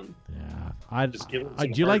needs them? Yeah,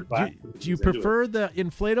 do you prefer the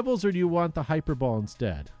inflatables or do you want the hyperball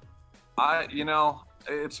instead?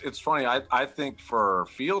 It's funny. I think for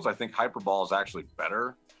fields, I think hyperball is actually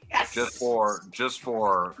better. Yes. Just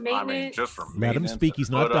for maintenance. Let him speak. He's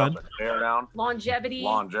not done. Tear down. Longevity.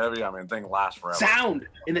 Thing lasts forever. Sound.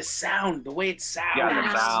 The way it sounds.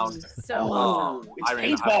 Yeah, the sound. So awesome.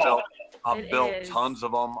 I've built tons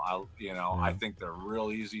of them. I think they're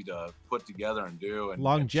real easy to put together and do. And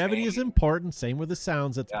longevity is important. Same with the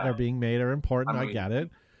sounds that are being made are important. I get it.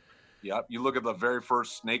 Yep. You look at the very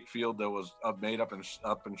first snake field that was made up in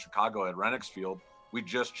Chicago at Renix Field. We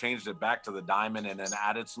just changed it back to the diamond and then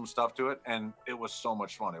added some stuff to it, and it was so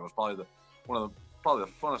much fun. It was probably the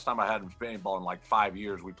funnest time I had in paintball in like 5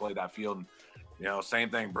 years. We played that field, and same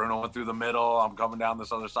thing. Bruno went through the middle. I'm coming down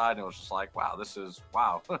this other side, and it was just like, wow,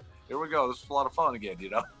 here we go. This is a lot of fun again,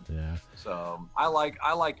 Yeah. So I like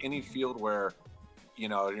any field where, you're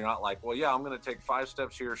not like, well, yeah, I'm going to take 5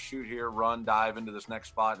 steps here, shoot here, run, dive into this next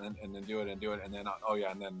spot, and then do it, and then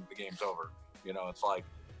and then the game's over. It's like.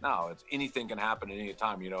 No, it's anything can happen at any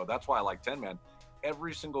time. That's why I like 10-man.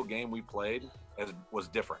 Every single game we played was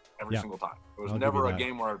different every single time. It was never a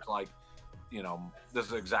game where it's like, this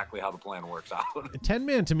is exactly how the plan works out.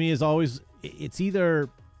 10-man to me is always, it's either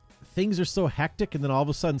things are so hectic and then all of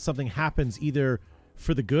a sudden something happens either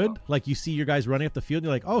for the good, like you see your guys running up the field and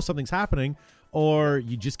you're like, oh, something's happening, or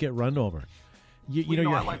you just get run over.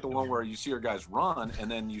 I like the one where you see your guys run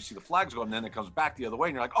and then you see the flags go and then it comes back the other way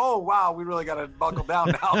and you're like, oh wow, we really got to buckle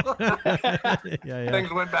down now.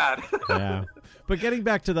 Things went bad. Yeah, but getting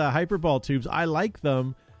back to the hyperball tubes, I like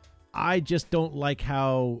them. I just don't like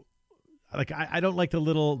how, I don't like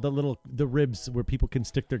the ribs where people can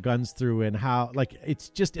stick their guns through, and how it's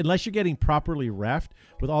just, unless you're getting properly reffed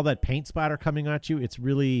with all that paint spatter coming at you, it's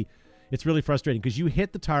really frustrating because you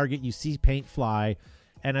hit the target, you see paint fly.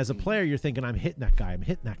 And as a player, you're thinking, I'm hitting that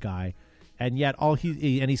guy. And yet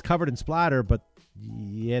he's covered in splatter, but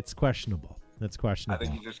it's questionable. That's questionable. I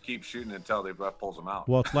think you just keep shooting until the ref pulls them out.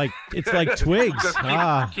 Well, it's like twigs.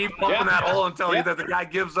 Keep pumping that hole until either the guy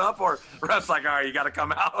gives up or the ref's like, all right, you got to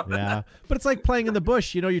come out. Yeah, but it's like playing in the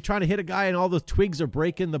bush. You're trying to hit a guy and all the twigs are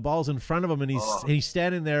breaking the balls in front of him, and he's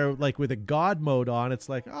standing there like with a God mode on. It's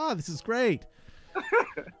like, this is great.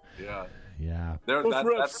 Yeah. Yeah. Those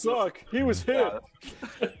refs suck. He was hit.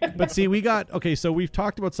 But see, so we've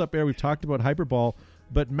talked about Sup Air, we've talked about Hyperball,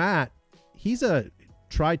 but Matt, he's a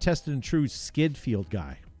try, tested, and true skid field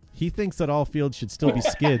guy. He thinks that all fields should still be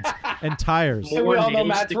skids and tires. The more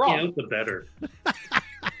nails sticking out, the better.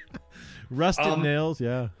 Rusted nails,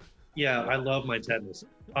 yeah. Yeah, I love my tetanus.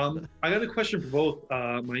 I got a question for both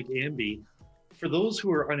Mike and B. For those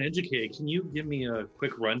who are uneducated, can you give me a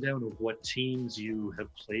quick rundown of what teams you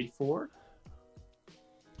have played for?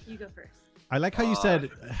 You go first. I like how you said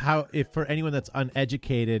if for anyone that's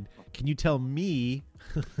uneducated, can you tell me?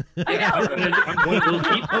 I'm one of those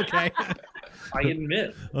people. Okay. I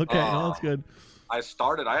admit. Okay, that's good. I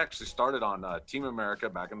actually started on Team America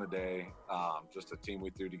back in the day. Just a team we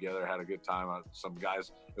threw together, had a good time. Some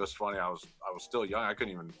guys, it was funny. I was still young. I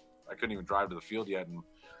couldn't even drive to the field yet. And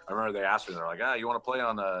I remember they asked me, they're like, you want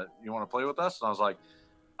to play with us? And I was like,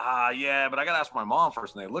 yeah, but I got to ask my mom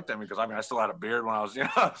first. And they looked at me because I still had a beard when I was, and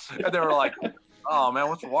they were like, oh man,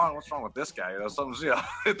 what's wrong with this guy? Something's,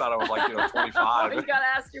 they thought I was like, 25. You got to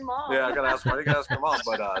ask your mom. Yeah, you got to ask your mom.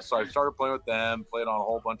 But, so I started playing with them, played on a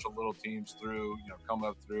whole bunch of little teams through, coming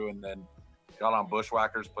up through, and then got on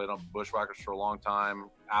Bushwhackers, played on Bushwhackers for a long time,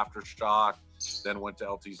 Aftershock, then went to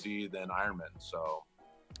LTZ, then Ironman. So.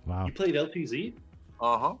 Wow. You played LTZ?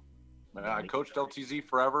 Uh-huh. I coached LTZ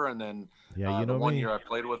forever, and then the 1 year I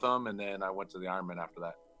played with them, and then I went to the Ironman after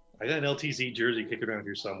that. I got an LTZ jersey kicking around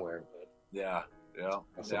here somewhere. But... Yeah.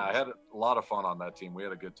 I had a lot of fun on that team. We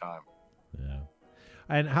had a good time. Yeah.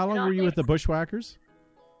 And how long were you with the Bushwhackers?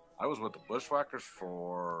 I was with the Bushwhackers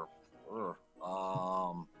for,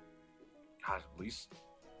 at least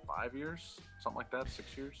 5 years, something like that,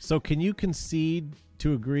 6 years. So can you concede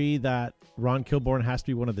to agree that Ron Kilborn has to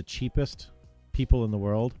be one of the cheapest people in the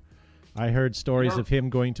world? I heard stories of him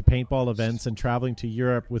going to paintball events and traveling to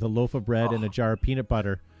Europe with a loaf of bread and a jar of peanut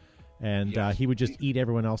butter, and he would just eat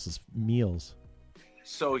everyone else's meals.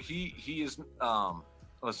 So he is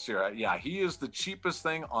let's see, he is the cheapest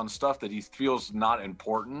thing on stuff that he feels not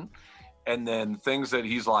important, and then things that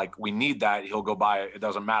he's like, we need that, he'll go buy it. It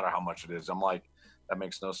doesn't matter how much it is. I'm like, that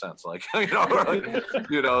makes no sense. Like, but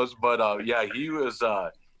he was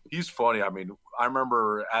he's funny. I mean, I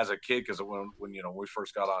remember as a kid, because when we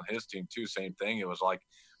first got on his team too, same thing. It was like,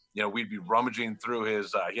 we'd be rummaging through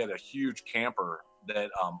his he had a huge camper that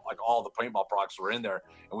like all the paintball products were in there,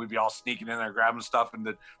 and we'd be all sneaking in there grabbing stuff, and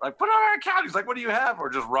then like, put it on our account. He's like, what do you have? Or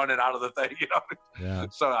just running out of the thing, Yeah.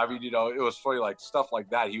 So I mean, it was funny, like stuff like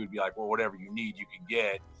that. He would be like, well, whatever you need, you can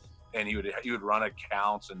get. And he would run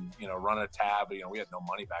accounts and run a tab. We had no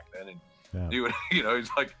money back then, and he would he's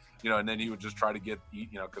like and then he would just try to get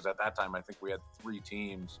because at that time I think we had 3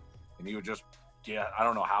 teams, and he would just I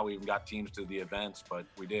don't know how we even got teams to the events, but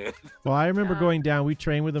we did. Well, I remember going down. We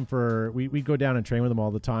trained with him we'd go down and train with him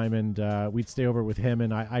all the time, and we'd stay over with him.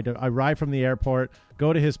 And I ride from the airport,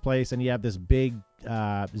 go to his place, and he had this big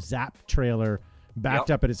Zap trailer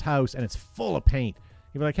backed up at his house, and it's full of paint.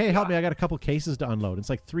 He'd be like, hey, help me. I got a couple cases to unload. It's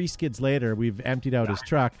like 3 skids later, we've emptied out his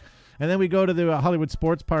truck. And then we go to the Hollywood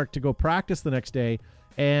Sports Park to go practice the next day,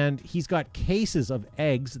 and he's got cases of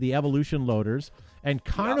eggs, the Evolution loaders, and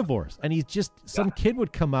carnivores. And he's just, some kid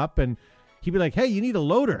would come up, and he'd be like, hey, you need a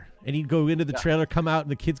loader. And he'd go into the trailer, come out,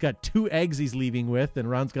 and the kid's got 2 eggs he's leaving with, and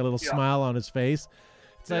Ron's got a little smile on his face.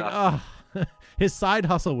 It's like, his side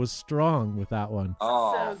hustle was strong with that one.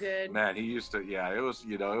 Oh, so good, man. He used to, it was,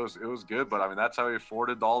 it was good. But I mean, that's how he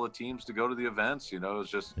afforded all the teams to go to the events. It was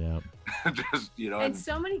just, And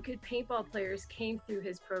so many good paintball players came through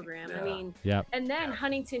his program. I mean, and then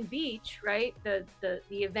Huntington Beach, right? The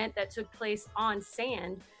event that took place on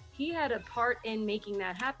sand. He had a part in making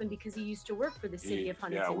that happen because he used to work for the city of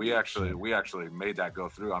Huntington. Yeah, we actually made that go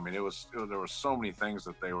through. I mean, there were so many things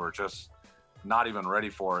that they were just not even ready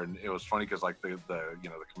for, and it was funny because like the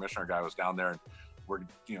commissioner guy was down there, and we're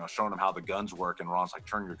showing him how the guns work, and Ron's like,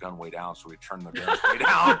 turn your gun way down, so we turn the guns way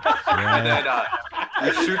down, and then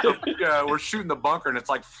we're shooting the bunker, and it's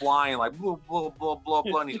like flying like blah blah blah blah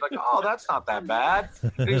blah, and he's like, oh, that's not that bad,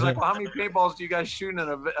 and he's like, well, how many paintballs do you guys shoot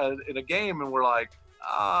in a game? And we're like,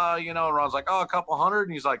 and Ron's like, oh, a couple hundred,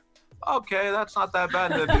 and he's like, okay, that's not that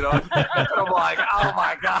bad. And then, I'm like, oh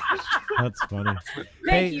my gosh. That's funny.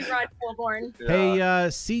 Thank you, Ron Kilborn. Hey,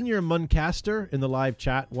 Senior Muncaster in the live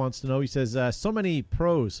chat wants to know, he says, so many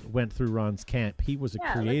pros went through Ron's camp. He was a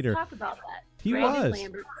creator. Let's talk about that. He Brandon was.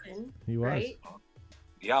 Lambertson, he was. Right?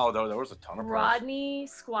 Yeah, although there was a ton of pros. Rodney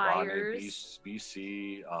Squires.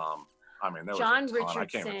 BC. I mean, there John was a ton. Richardson. I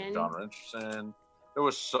can't remember John Richardson. There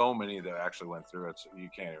was so many that actually went through it. So you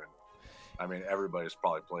can't even. I mean, everybody's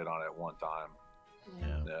probably played on it at one time.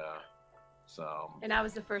 Yeah. So. And I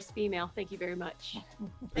was the first female. Thank you very much.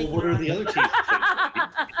 What are the other teams?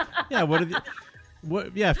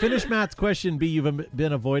 Yeah. Finish Matt's question. B, you've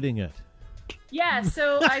been avoiding it. Yeah,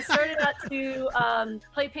 so I started out to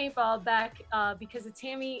play paintball back because of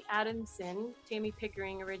Tammy Adamson, Tammy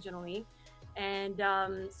Pickering originally. And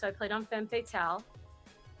so I played on Femme Fatale.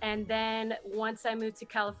 And then once I moved to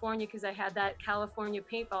California, because I had that California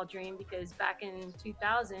paintball dream, because back in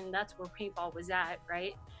 2000, that's where paintball was at,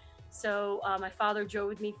 right? So my father drove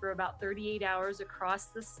with me for about 38 hours across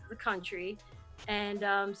the country and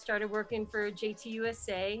started working for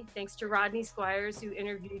JTUSA, thanks to Rodney Squires, who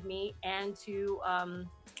interviewed me, and to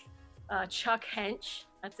Chuck Hench.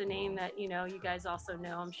 That's a name that, you guys also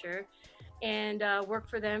know, I'm sure. And worked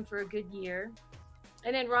for them for a good year.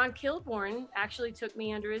 And then Ron Kilborn actually took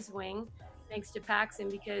me under his wing, thanks to Paxson,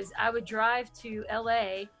 because I would drive to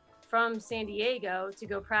LA from San Diego to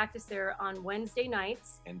go practice there on Wednesday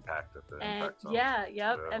nights. Impact at the Impact Zone.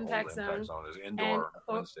 Impact Zone. Impact Zone is indoor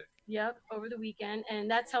Wednesday. Yep, over the weekend. And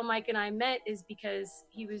that's how Mike and I met, is because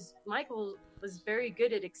Michael was very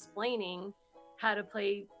good at explaining how to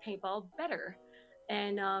play paintball better.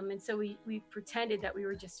 And so we pretended that we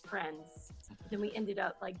were just friends. Then we ended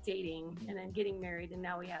up like dating and then getting married, and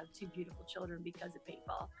now we have 2 beautiful children because of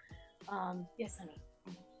paintball. Yes, honey.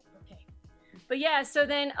 Okay. But yeah, so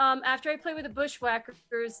then after I played with the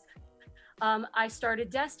Bushwhackers, I started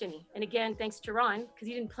Destiny. And again, thanks to Ron, because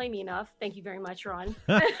he didn't play me enough. Thank you very much, Ron.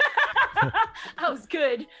 I was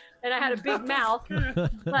good, and I had a big mouth.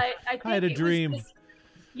 But I had a dream.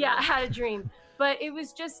 I had a dream. But it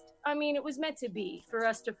was just, it was meant to be for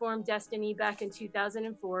us to form Destiny back in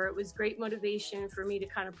 2004. It was great motivation for me to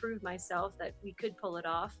kind of prove myself that we could pull it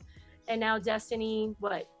off. And now Destiny,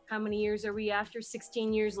 how many years are we after?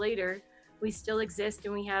 16 years later, we still exist,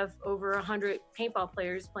 and we have over 100 paintball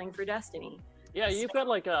players playing for Destiny. Yeah, you've got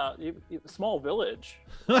like a small village,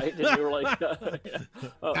 right? And you were like the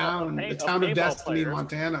town of Destiny, players.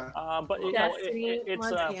 Montana. But it's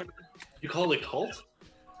Montana. You call it a cult?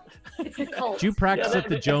 It's a cult. Do you practice at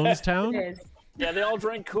the Jonestown? It is. Yeah, they all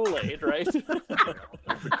drink Kool-Aid, right?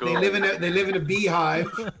 They live in a beehive.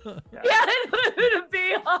 Yeah, they live in a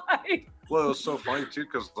beehive. Well, it was so funny too,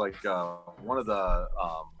 because like one of the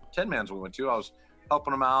 10-mans we went to, I was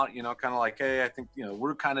helping them out, kind of like, hey, I think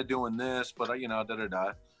we're kind of doing this, but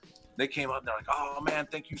da. They came up and they're like, oh man,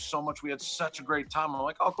 thank you so much. We had such a great time. I'm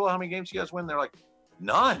like, oh cool, how many games do you guys win? They're like,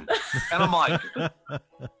 none. And I'm like,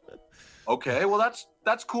 okay, well that's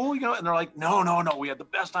cool, and they're like, no, we had the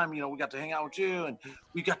best time, we got to hang out with you and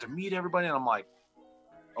we got to meet everybody. And I'm like,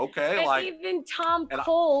 okay. And even Tom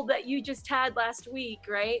Cole that you just had last week,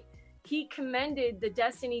 right? He commended the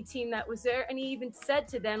Destiny team that was there, and he even said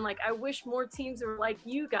to them, like, I wish more teams were like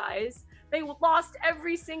you guys. They lost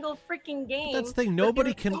every single freaking game. That's the thing. Not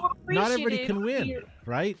everybody can win,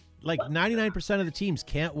 right? Like 99% of the teams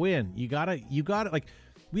can't win. You gotta like,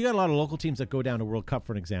 we got a lot of local teams that go down to World Cup,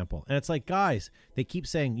 for an example. And it's like, guys, they keep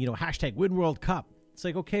saying, hashtag win World Cup. It's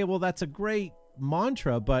like, okay, well, that's a great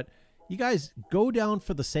mantra, but you guys go down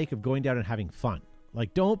for the sake of going down and having fun.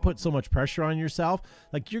 Like, don't put so much pressure on yourself.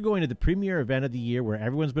 Like, you're going to the premier event of the year where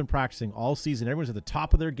everyone's been practicing all season. Everyone's at the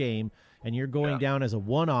top of their game, and you're going down as a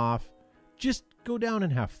one-off. Just go down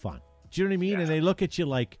and have fun. Do you know what I mean? Yeah. And they look at you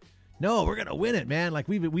like, no, we're going to win it, man. Like,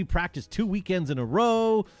 we practiced 2 weekends in a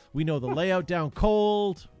row. We know the layout down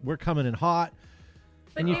cold. We're coming in hot.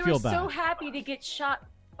 But and you feel bad. They were so happy to get shot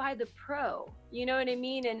by the pro. You know what I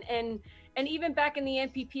mean? And even back in the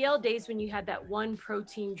NPPL days when you had that one pro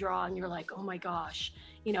team draw and you're like, oh my gosh,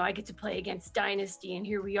 I get to play against Dynasty, and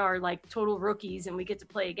here we are like total rookies and we get to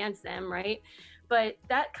play against them, right? But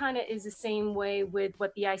that kind of is the same way with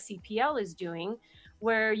what the ICPL is doing,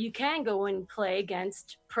 where you can go and play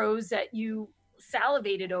against pros that you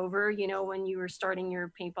salivated over, when you were starting your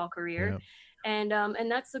paintball career. Yeah.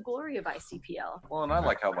 And that's the glory of ICPL. Well, and I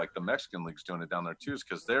like how the Mexican League's doing it down there too, is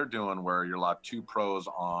because they're doing where you're allowed 2 pros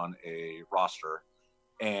on a roster.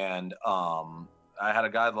 And I had a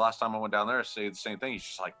guy the last time I went down there say the same thing. He's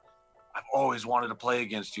just like, I've always wanted to play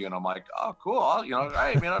against you. And I'm like, oh, cool. Hey, man,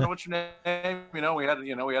 I don't know what's your name. We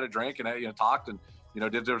had a drink and talked and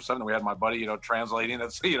did something. We had my buddy translating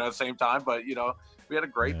at the same time, but we had a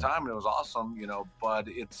great time and it was awesome. But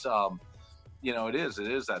it's it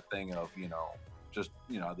is that thing of just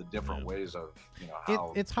the different ways of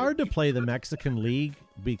how it's hard to play the Mexican League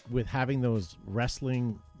with having those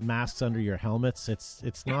wrestling masks under your helmets.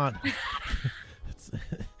 It's not.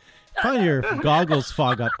 Find your goggles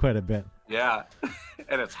fog up quite a bit. Yeah,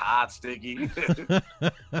 and it's hot, sticky.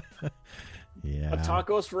 Yeah,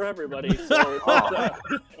 tacos for everybody. So,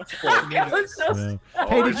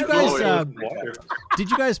 Hey,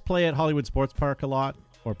 did you guys play at Hollywood Sports Park a lot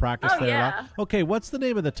or practice there a lot? Okay, what's the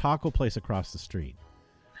name of the taco place across the street?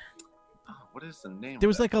 what is the name? There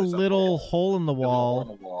was like a little hole in the wall.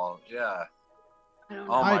 Hole in the wall. Yeah.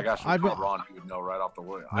 Oh my gosh! Ron, he would know right off the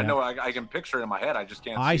word. Yeah. I know. I can picture it in my head. I just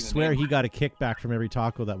can't. I swear he got a kickback from every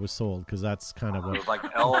taco that was sold because that's kind of what. It was like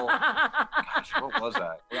L. Gosh, what was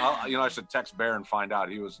that? I should text Bear and find out.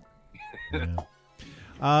 He was.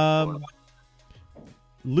 Yeah.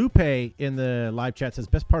 Lupe in the live chat says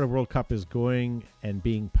best part of World Cup is going and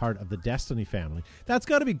being part of the Destiny family. That's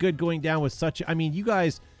got to be good going down with such. I mean, you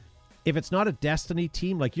guys, if it's not a Destiny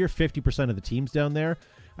team, like you're 50% of the teams down there.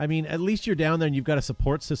 I mean, at least you're down there and you've got a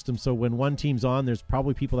support system. So when one team's on, there's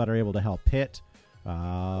probably people that are able to help pit,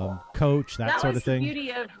 coach, that sort of thing. The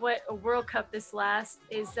beauty of what a World Cup this last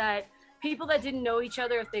is that people that didn't know each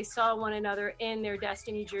other, if they saw one another in their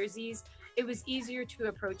Destiny jerseys, it was easier to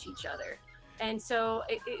approach each other. And so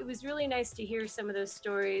it was really nice to hear some of those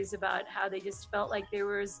stories about how they just felt like there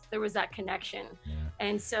was that connection. Yeah.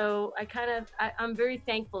 And so I'm very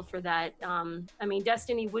thankful for that. I mean,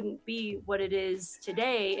 Destiny wouldn't be what it is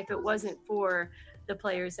today if it wasn't for the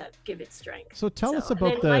players that give it strength. So tell us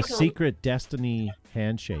about the secret Destiny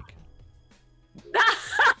handshake.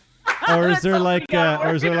 Or is there like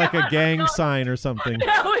a gang sign or something?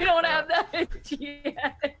 No, we don't have that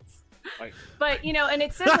yet. But, and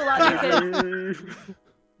it says a lot because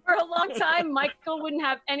for a long time, Michael wouldn't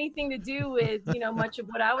have anything to do with, much of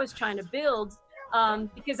what I was trying to build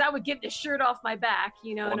because I would get the shirt off my back,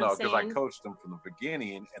 what I'm saying? Because I coached him from the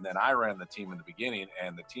beginning, and then I ran the team in the beginning,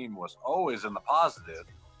 and the team was always in the positive.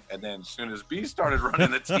 And then as soon as B started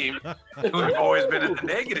running the team, we've always been in the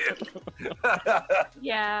negative.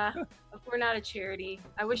 Yeah, we're not a charity.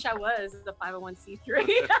 I wish I was a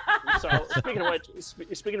 501c3. So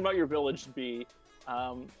speaking about your village, B,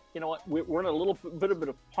 you know what? We're in a little bit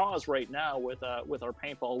of pause right now with our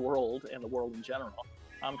paintball world and the world in general.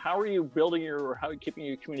 How are you building how are you keeping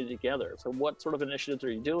your community together? So what sort of initiatives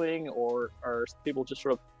are you doing, or are people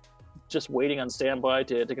just waiting on standby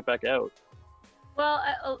to get back out?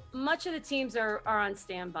 Well, much of the teams are on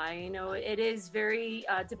standby. It is very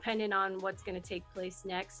dependent on what's going to take place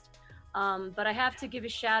next. But I have to give a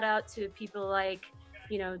shout out to people like,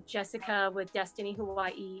 Jessica with Destiny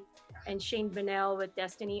Hawaii and Shane Bonnell with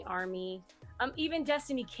Destiny Army. Even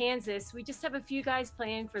Destiny Kansas, we just have a few guys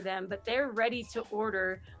playing for them, but they're ready to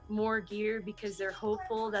order more gear because they're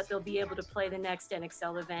hopeful that they'll be able to play the next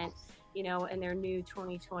NXL event, in their new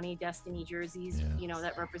 2020 Destiny jerseys,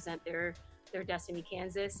 that represent their Destiny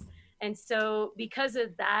Kansas. And so because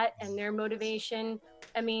of that and their motivation,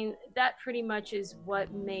 I mean, that pretty much is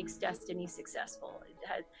what makes Destiny successful. It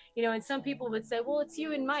has, and some people would say, well, it's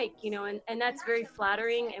you and Mike, and that's very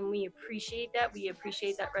flattering. And we appreciate that. We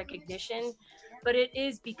appreciate that recognition. But it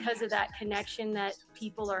is because of that connection that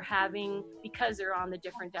people are having because they're on the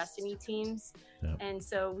different Destiny teams. Yep. And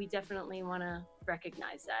so we definitely want to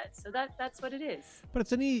recognize that. So that's what it is. But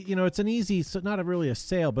it's an easy, so not really a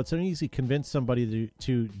sale, but it's an easy convince somebody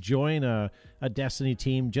to join a Destiny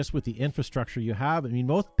team just with the infrastructure you have. I mean,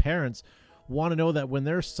 most parents want to know that when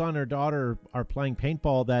their son or daughter are playing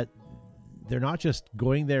paintball, that they're not just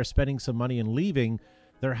going there, spending some money and leaving.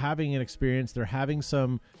 They're having an experience. They're having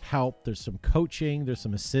some help. There's some coaching. There's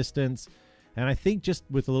some assistance. And I think just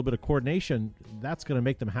with a little bit of coordination, that's going to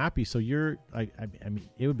make them happy. So I mean,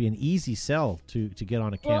 it would be an easy sell to get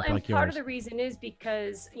on a camp like yours. Part of the reason is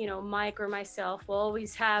because, Mike or myself will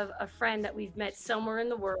always have a friend that we've met somewhere in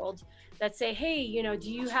the world that say, hey,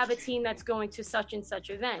 do you have a team that's going to such and such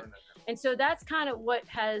event? And so that's kind of what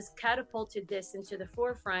has catapulted this into the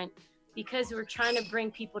forefront, because we're trying to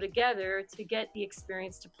bring people together to get the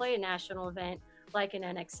experience to play a national event like an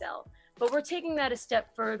NXL. But we're taking that a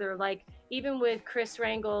step further. Like even with Chris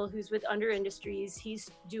Rangel, who's with Under Industries, he's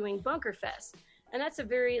doing Bunker Fest. And that's a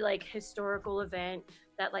very historical event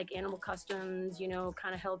that Animal Customs,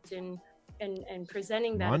 kind of helped in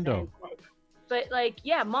presenting that Mondo. event.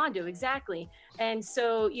 But Mondo, exactly. And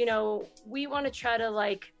so, we want to try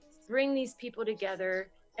to bring these people together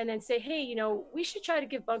and then say, hey, we should try to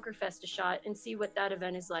give Bunker Fest a shot and see what that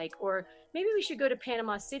event is like. Or maybe we should go to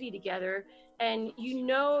Panama City together. And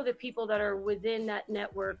the people that are within that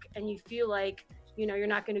network, and you feel like, you're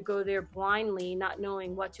not going to go there blindly, not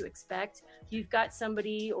knowing what to expect. You've got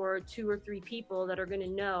somebody or 2 or 3 people that are going to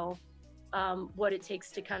know what it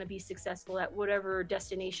takes to kind of be successful at whatever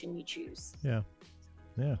destination you choose. Yeah,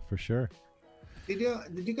 for sure. Did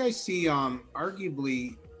you guys see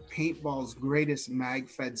arguably paintball's greatest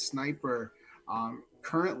mag-fed sniper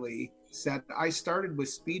currently said, I started with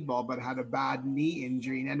speedball but had a bad knee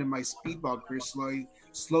injury and ended my speedball career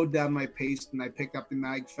slowed down my pace, and I picked up the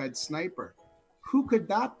mag-fed sniper. Who could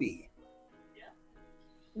that be?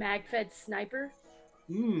 Mag-fed sniper?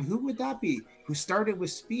 Who would that be? Who started with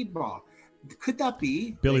speedball Could that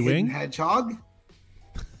be Billy Wing? Hedgehog?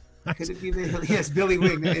 Could it be yes, Billy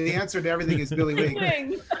Wing? The answer to everything is Billy Wing.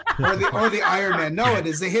 or the Iron Man. No, it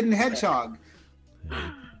is the Hidden Hedgehog.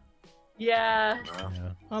 Yeah.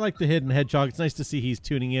 I like the Hidden Hedgehog. It's nice to see he's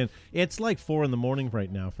tuning in. It's like 4 a.m.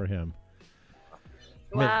 right now for him.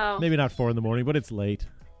 Wow. Maybe not 4 a.m, but it's late.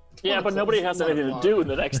 Yeah, but nobody has anything to do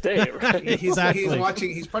the next day, right?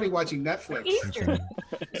 Exactly. He's probably watching Netflix. Easter.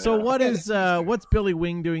 So what's Billy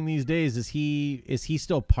Wing doing these days? Is he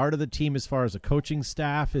still part of the team as far as a coaching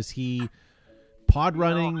staff? Is he pod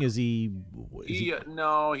running?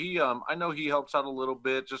 No, I know he helps out a little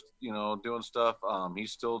bit, just doing stuff.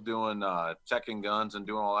 He's still doing checking guns and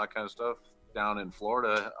doing all that kind of stuff down in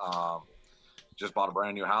Florida. Just bought a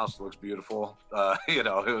brand new house, looks beautiful. He's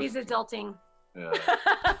adulting. Yeah.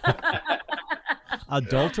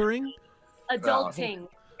 Adultering? Adulting.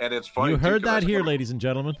 And it's funny. You heard that here, ladies and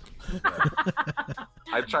gentlemen.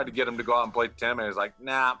 I tried to get him to go out and play 10 minutes. He's like,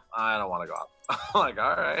 nah, I don't want to go out. I'm like,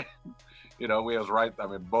 all right. We was right. I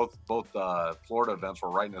mean, both Florida events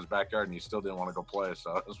were right in his backyard, and he still didn't want to go play.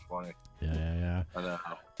 So it was funny. Yeah. I know.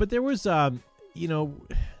 But there was, there's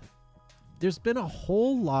been a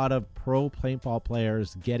whole lot of pro paintball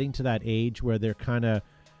players getting to that age where they're kind of,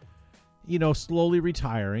 slowly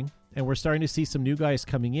retiring, and we're starting to see some new guys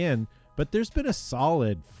coming in. But there's been a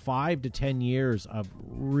solid 5 to 10 years of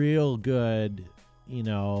real good,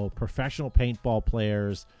 professional paintball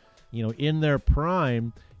players, in their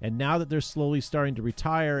prime. And now that they're slowly starting to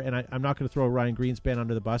retire, and I'm not going to throw Ryan Greenspan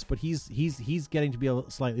under the bus, but he's getting to be a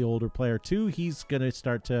slightly older player too. He's going to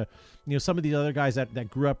start to, some of the other guys that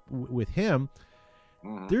grew up with him.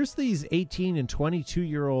 Mm-hmm. There's these 18 and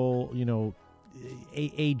 22-year-old,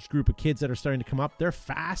 age group of kids that are starting to come up. They're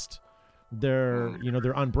fast. They're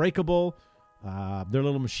they're unbreakable. They're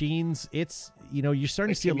little machines. It's you're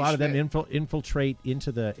starting to see a lot of them infiltrate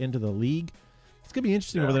into the league. It's gonna be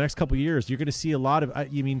interesting over the next couple of years. You're gonna see a lot of.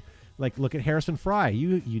 Look at Harrison Fry.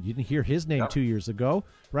 You didn't hear his name 2 years ago,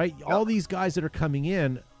 right? Yep. All these guys that are coming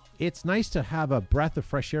in. It's nice to have a breath of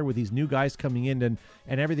fresh air with these new guys coming in, and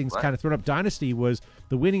everything's kind of thrown up. Dynasty was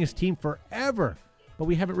the winningest team forever, but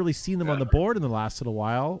we haven't really seen them on the board in the last little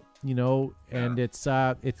while, and it's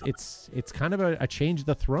kind of a change of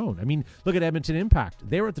the throne. I mean, look at Edmonton Impact.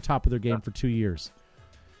 They were at the top of their game for 2 years.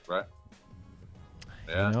 Right.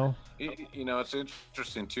 Yeah. It's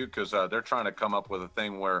interesting too, because they're trying to come up with a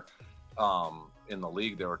thing where in the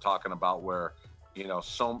league they were talking about where,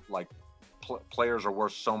 players are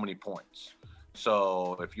worth so many points.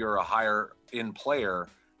 So if you're a higher end player,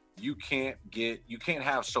 you can't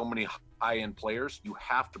have so many high-end players. You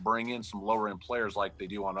have to bring in some lower-end players like they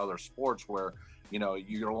do on other sports where,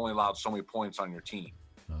 you're only allowed so many points on your team.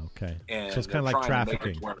 Okay. And so it's kind of like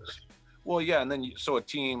trafficking. Well, yeah, and then so a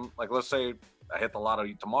team, like let's say I hit the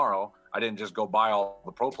lottery tomorrow, I didn't just go buy all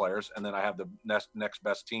the pro players, and then I have the next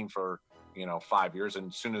best team for, 5 years, and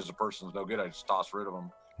as soon as the person's no good, I just toss rid of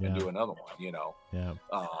them and do another one, Yeah.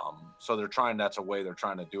 So that's a way they're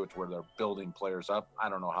trying to do it to where they're building players up. I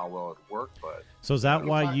don't know how well it would work, but. So is that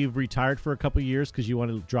why you've retired for a couple of years, because you want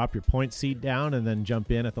to drop your point seed down and then jump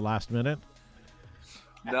in at the last minute?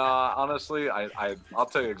 No, honestly, I'll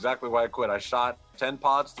tell you exactly why I quit. I shot 10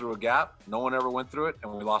 pods through a gap. No one ever went through it,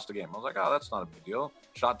 and we lost the game. I was like, oh, that's not a big deal.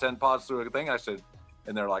 Shot 10 pods through a thing. I said,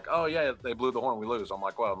 and they're like, oh, yeah, they blew the horn. We lose. I'm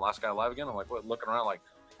like, well, I'm the last guy alive again? I'm like, what? Looking around like,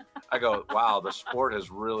 I go, wow, the sport has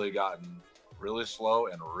really gotten really slow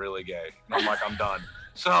and really gay. And I'm like, I'm done.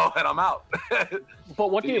 So, and I'm out.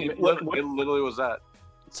 But what do you... It literally was that.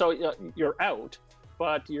 So you're out,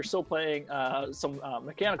 but you're still playing some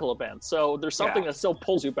mechanical events. So there's something that still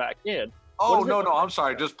pulls you back in. Oh, no, I'm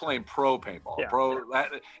sorry. Just playing pro paintball. Yeah. Pro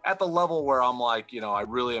at the level where I'm like, I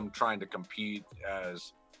really am trying to compete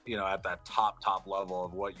as, at that top level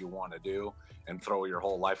of what you want to do and throw your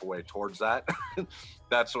whole life away towards that.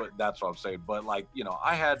 That's what I'm saying. But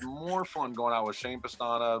I had more fun going out with Shane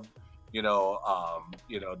Pastana,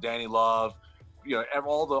 Danny Love,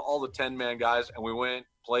 all the 10-man guys. And we went,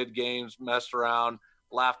 played games, messed around,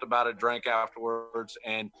 laughed about it, drank afterwards.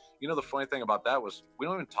 And, the funny thing about that was we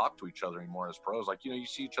don't even talk to each other anymore as pros. Like, you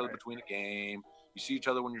see each other between a game, you see each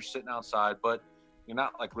other when you're sitting outside, but you're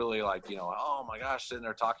not really oh my gosh, sitting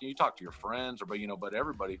there talking. You talk to your friends but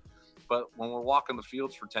everybody. But when we're walking the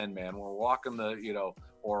fields for 10-man, when we're walking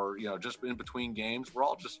just in between games, we're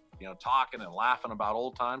all just, talking and laughing about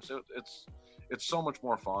old times. It's so much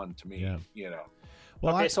more fun to me,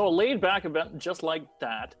 Well, okay, so a laid-back event just like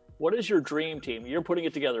that. What is your dream team? You're putting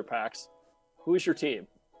it together, Pax. Who is your team?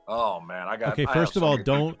 Oh man, Okay, first of all,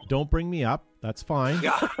 don't bring me up. That's fine.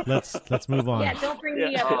 Yeah. Let's move on. Yeah, don't bring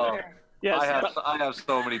me up either. Yes, I have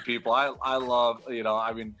so many people. I love,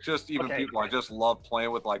 I mean, just even people I just love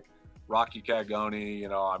playing with, like Rocky Cagoni.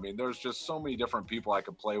 I mean, there's just so many different people I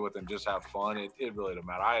could play with and just have fun. It really doesn't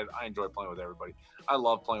matter. I enjoy playing with everybody. I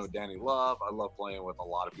love playing with Danny Love. I love playing with a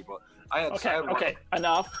lot of people. Okay,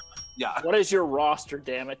 enough. Yeah. What is your roster?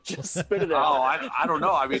 Damn it! Just spit it out. Oh, I don't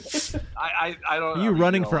know. I mean, I don't. Are you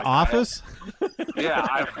running for office?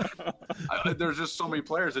 Yeah. There's just so many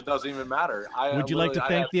players. It doesn't even matter. Would you like to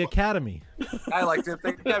thank the Academy? I like to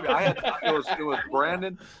thank the Academy. It was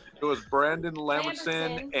Brandon. It was Brandon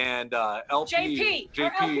Lambertson and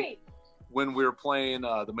JP. When we were playing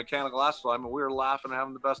the mechanical asphalt, I mean, we were laughing and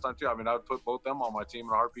having the best time too. I mean, I would put both them on my team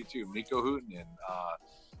in a heartbeat too. Miko Hooten and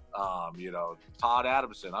Todd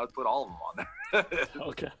Adamson. I would put all of them on there.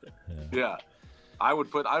 Okay. Yeah. I would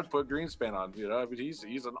put Greenspan on. I mean,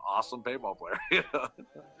 he's an awesome paintball player.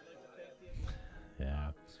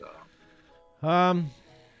 Yeah. So.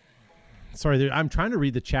 Sorry, I'm trying to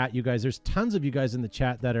read the chat, you guys. There's tons of you guys in the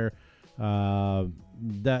chat that are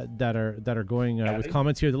that are going with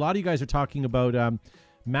comments here. A lot of you guys are talking about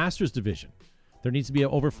Masters Division. There needs to be an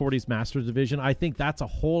over 40s Masters Division. I think that's a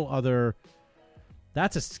whole other.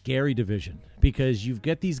 That's a scary division because you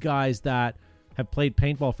get these guys that have played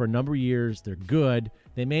paintball for a number of years. They're good.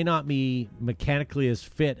 They may not be mechanically as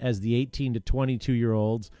fit as the 18 to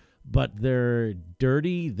 22-year-olds, but they're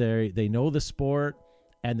dirty. They know the sport,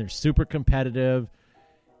 and they're super competitive.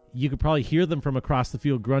 You could probably hear them from across the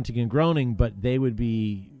field grunting and groaning, but they would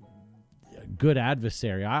be a good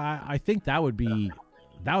adversary. I think that would be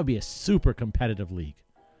a super competitive league.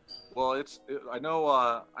 Well, I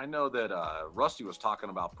know that Rusty was talking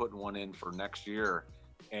about putting one in for next year,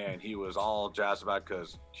 and he was all jazzed about it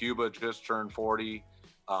because Cuba just turned 40.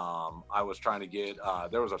 I was trying to get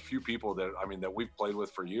there was a few people that we've played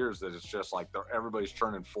with for years that it's just like everybody's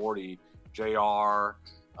turning 40. JR,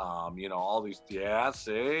 all these,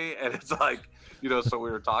 see, and it's like, so we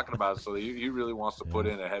were talking about it. So he really wants to put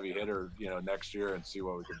in a heavy hitter, next year and see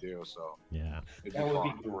what we can do. So yeah, that would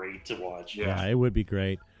be great to watch. Yeah, it would be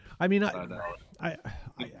great. I mean,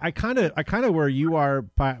 I kind of where you are,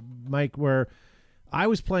 Mike, where I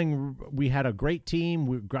was playing. We had a great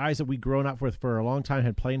team, guys that we'd grown up with for a long time,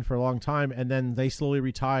 had played for a long time, and then they slowly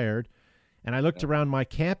retired. And I looked around my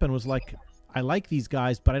camp and was like, I like these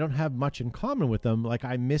guys, but I don't have much in common with them. Like,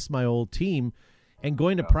 I miss my old team. And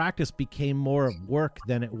going to practice became more of work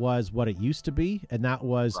than it was what it used to be. And that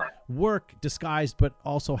was work disguised, but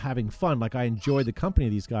also having fun. Like, I enjoyed the company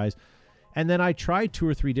of these guys. And then I tried 2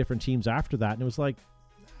 or 3 different teams after that. And it was like,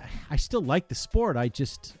 I still like the sport. Do you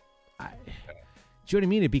know what I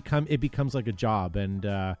mean? It becomes like a job. And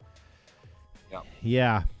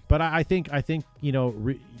yeah. But I think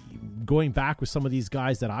going back with some of these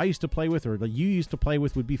guys that I used to play with or that you used to play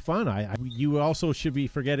with would be fun. You also should be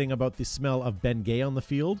forgetting about the smell of Ben Gay on the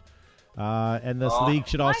field. And this league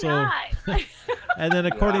should also... And then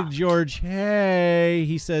according to George,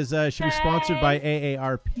 he says should be sponsored by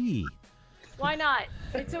AARP. Why not?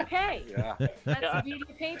 It's okay. Yeah. That's the beauty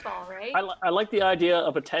of paintball, right? I like the idea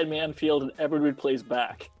of a 10-man field and everybody plays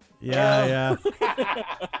back. Yeah.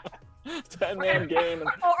 10-man game.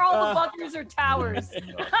 Or all the bunkers are towers.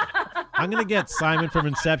 I'm going to get Simon from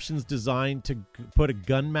Inception's design to put a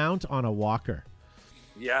gun mount on a walker.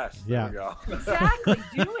 Yes. Yeah. There we go. Exactly.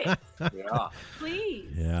 Do it. Yeah.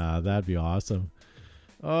 Please. Yeah, that'd be awesome.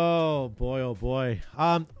 Oh boy.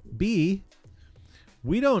 B,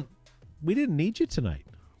 we didn't need you tonight.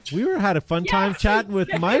 We had a fun time chatting with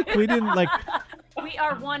Mike. We didn't like. We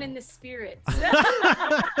are one in the spirits.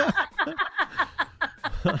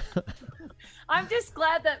 I'm just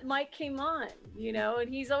glad that Mike came on, and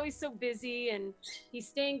he's always so busy and he's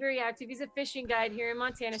staying very active. He's a fishing guide here in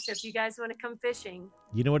Montana, so if you guys want to come fishing.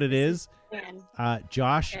 You know what it is?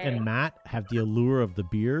 Josh and Matt have the allure of the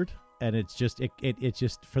beard, and it's just it's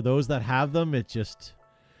just for those that have them, it's just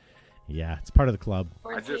it's part of the club.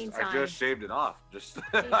 I just shaved it off. He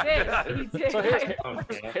did. So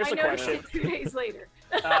here's the question. 2 days later.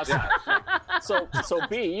 So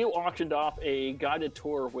B, you auctioned off a guided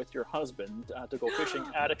tour with your husband to go fishing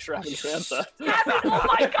at Extravaganza. Oh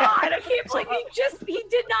my God! I can't believe he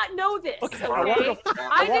did not know this. Okay?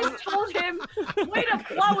 I just told him, way to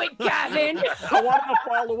blow it, Gavin. I wanted to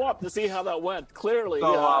follow up to see how that went. Clearly,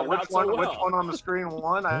 which one on the screen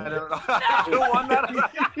won? I don't know. Who won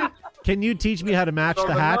that? Can you teach me how to match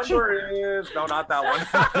the hatch? No, not that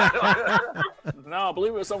one. No, I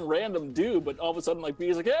believe it was some random dude, but all of a sudden, like,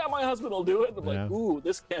 B's like, yeah, my husband will do it. I'm like, ooh,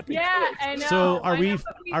 this can't be good. I know. So are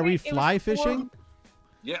we fly fishing?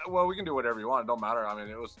 Yeah, well, we can do whatever you want. It don't matter. I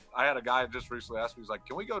mean, I had a guy just recently ask me, he's like,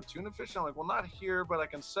 can we go tuna fishing? I'm like, well, not here, but I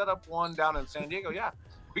can set up one down in San Diego. Yeah.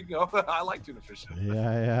 We can go. I like tuna fishing.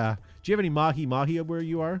 Yeah. Do you have any mahi where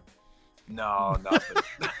you are? No, nothing.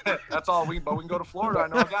 That's all but we can go to Florida. I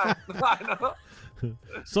know a guy. I know.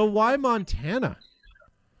 So why Montana?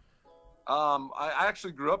 I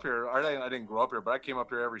actually grew up here. I didn't grow up here, but I came up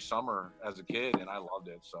here every summer as a kid, and I loved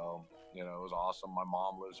it. So, it was awesome. My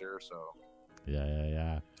mom lives here, so.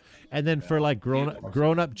 Yeah. And then for like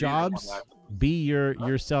grown up jobs, B,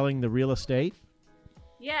 you're selling the real estate.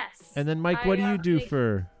 Yes. And then Mike, what do you do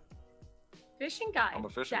for? Fishing guide. I'm a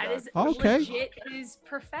fishing guide. That is legit his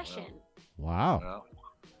profession. Yeah. Wow.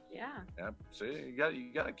 Yeah. See, you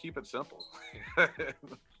got to keep it simple.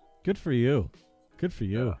 Good for you.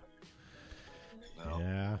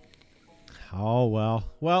 Yeah. Oh, well.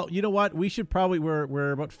 Well, you know what? We should probably,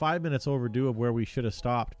 we're about 5 minutes overdue of where we should have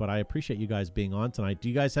stopped, but I appreciate you guys being on tonight. Do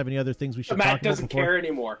you guys have any other things we should talk about? Matt doesn't care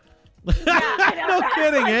anymore. No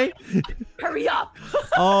kidding, eh? Hurry up.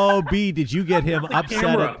 Oh, B, did you get him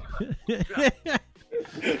upset?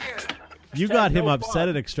 You got him upset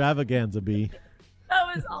at Extravaganza, B.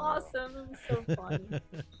 That was awesome. It was so fun.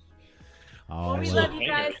 Oh, well, we love you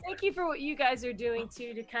guys. Thank you for what you guys are doing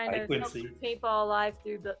too to kind of help keep paintball alive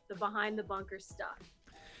through the behind the bunker stuff.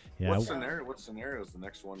 Yeah. What scenario is the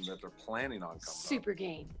next one that they're planning on coming Super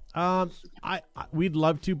game. We'd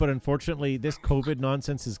love to, but unfortunately, this COVID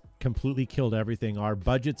nonsense has completely killed everything. Our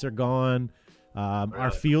budgets are gone.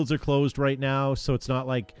 Our fields are closed right now, so it's not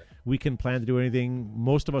like we can plan to do anything.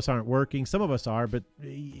 Most of us aren't working. Some of us are, but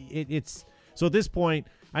it's so at this point,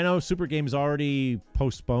 I know Super Game's already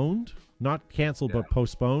postponed. Not canceled, but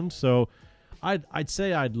postponed. So I'd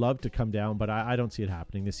say I'd love to come down, but I don't see it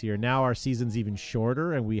happening this year. Now our season's even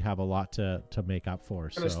shorter, and we have a lot to make up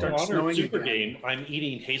for. So. In honor of Super Game, I'm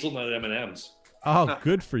eating hazelnut M&Ms. Oh,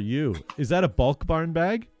 good for you. Is that a bulk barn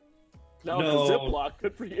bag? No, it's a Ziploc.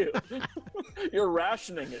 Good for you. You're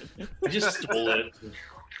rationing it. I just stole it.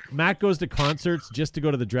 Matt goes to concerts just to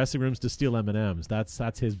go to the dressing rooms to steal M&Ms.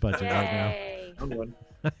 That's his budget right now. I'm one.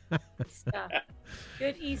 Stuff.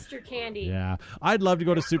 Good Easter candy. Yeah, I'd love to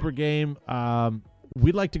go to Super Game.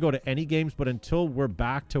 We'd like to go to any games, but until we're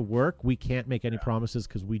back to work, we can't make any promises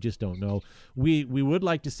because we just don't know. We would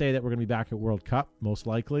like to say that we're going to be back at World Cup, most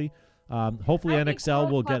likely. Hopefully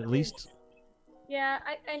NXL will get at least... Yeah,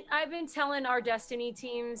 I've been telling our Destiny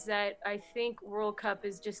teams that I think World Cup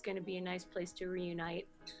is just going to be a nice place to reunite.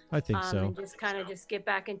 I think so. And just get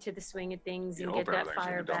back into the swing of things and get that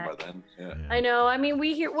fire back. Yeah. I know. I mean,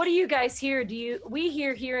 we hear. What do you guys hear? We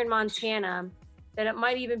hear here in Montana that it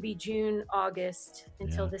might even be June, August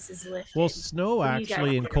until this is lifted. Well, snow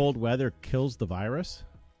actually in cold weather kills the virus.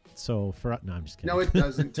 So no, I'm just kidding. No, it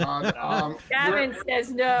doesn't, Todd. Gavin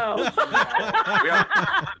says no.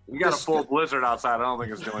 we got a full blizzard outside. I don't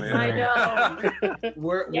think it's doing anything. I know. It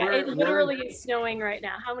literally is snowing right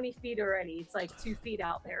now. How many feet already? It's like 2 feet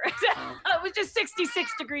out there right now. It was just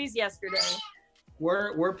 66 degrees yesterday.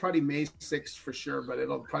 We're probably May 6th for sure, but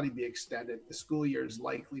it'll probably be extended. The school year is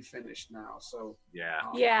likely finished now, so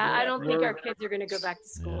I don't think our kids are going to go back to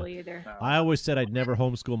school either. I always said I'd never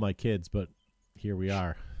homeschool my kids, but here we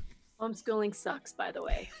are. Homeschooling sucks, by the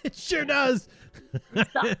way. It sure does. It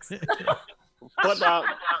sucks. But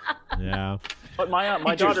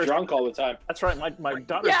my daughter's drunk all the time. That's right. My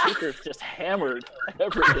daughter's teacher's just hammered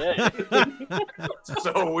every day.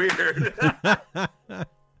 So weird.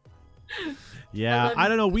 Yeah, I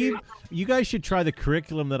don't know. You guys should try the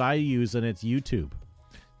curriculum that I use, and it's YouTube.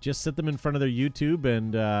 Just sit them in front of their YouTube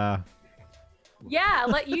and.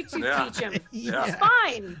 Let YouTube teach them. It's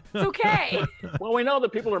fine. It's okay. Well, we know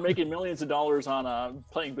that people are making millions of dollars on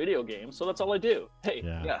playing video games, so that's all I do. Hey,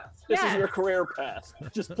 this is your career path.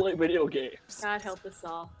 Just play video games. God help us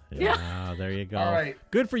all. Yeah, there you go. All right.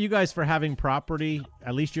 Good for you guys for having property.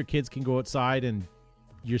 At least your kids can go outside and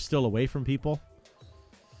you're still away from people.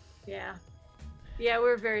 Yeah. Yeah,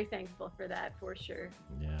 we're very thankful for that, for sure.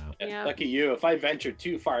 Yeah. Lucky you. If I venture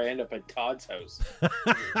too far, I end up at Todd's house.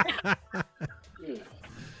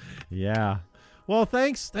 Yeah. Well,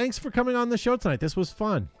 thanks for coming on the show tonight. This was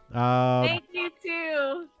fun. Thank you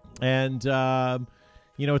too. And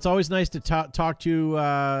it's always nice to talk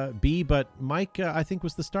to B, but Mike, I think,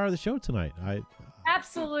 was the star of the show tonight.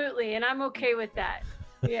 Absolutely, and I'm okay with that.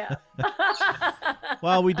 Yeah.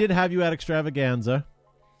 Well, we did have you at Extravaganza.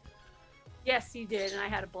 Yes, you did, and I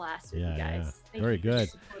had a blast with you guys. Yeah. Very good.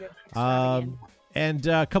 And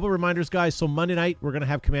a couple of reminders, guys. So Monday night, we're going to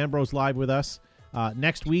have Command Bros live with us.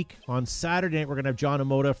 Next week, on Saturday night, we're going to have John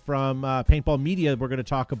Omoda from Paintball Media. We're going to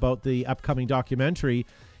talk about the upcoming documentary.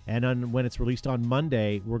 And when it's released on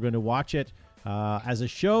Monday, we're going to watch it as a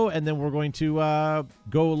show. And then we're going to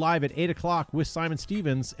go live at 8 o'clock with Simon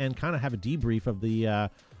Stevens and kind of have a debrief of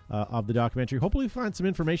of the documentary. Hopefully find some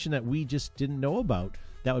information that we just didn't know about.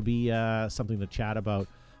 That would be something to chat about.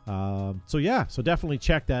 So definitely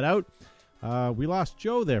check that out. We lost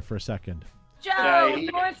Joe there for a second. Joe,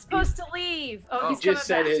 you weren't supposed to leave. He just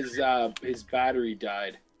said his battery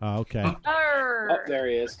died. Oh, okay. Oh, there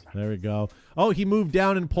he is. There we go. Oh, he moved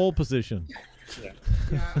down in pole position.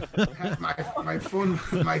 Yeah, my phone,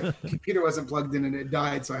 my computer wasn't plugged in and it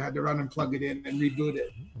died, so I had to run and plug it in and reboot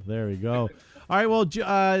it. There we go. All right, well,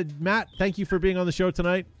 Matt, thank you for being on the show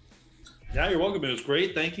tonight. Yeah, you're welcome. It was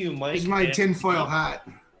great. Thank you, Mike. Here's my tinfoil hat.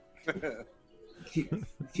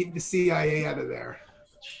 Keep the CIA out of there.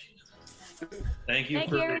 Thank you,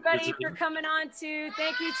 everybody, for coming on too.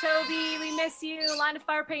 Thank you, Toby. We miss you. Line of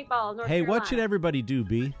Fire Paintball, North Carolina. What should everybody do,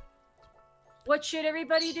 B? What should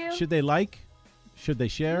everybody do? Should they like? Should they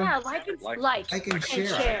share? Yeah, like and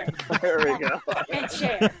share. There we go. And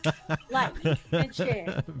share. Like and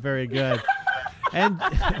share. Very good. And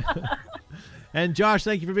Josh,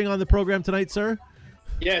 thank you for being on the program tonight, sir.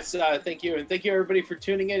 Yes, thank you. And thank you, everybody, for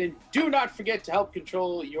tuning in. And do not forget to help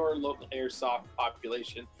control your local airsoft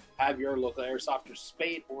population. Have your local airsofters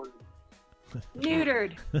spayed or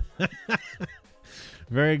neutered.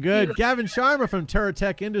 Very good. Gavin Sharma from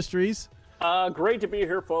TerraTech Industries. Great to be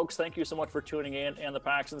here, folks. Thank you so much for tuning in. And the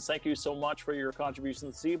Paxtons, thank you so much for your contribution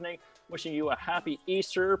this evening. Wishing you a happy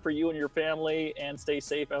Easter for you and your family, and stay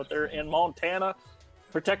safe out there in Montana.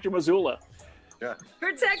 Protect your Missoula. Yeah.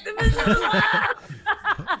 Protect the Missoula.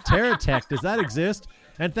 TerraTech, does that exist?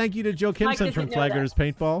 And thank you to Joe Kimson from Flaggers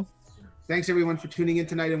Paintball. Thanks, everyone, for tuning in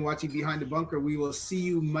tonight and watching Behind the Bunker. We will see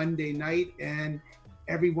you Monday night. And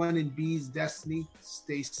everyone in Bee's Destiny,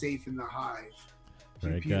 stay safe in the hive.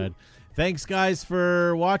 Very good. Thanks, guys,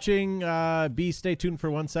 for watching. B, stay tuned for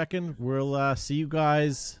 1 second. We'll see you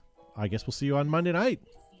guys. I guess we'll see you on Monday night.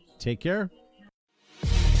 Take care.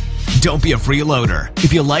 Don't be a freeloader.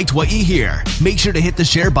 If you liked what you hear, make sure to hit the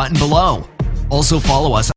share button below. Also follow us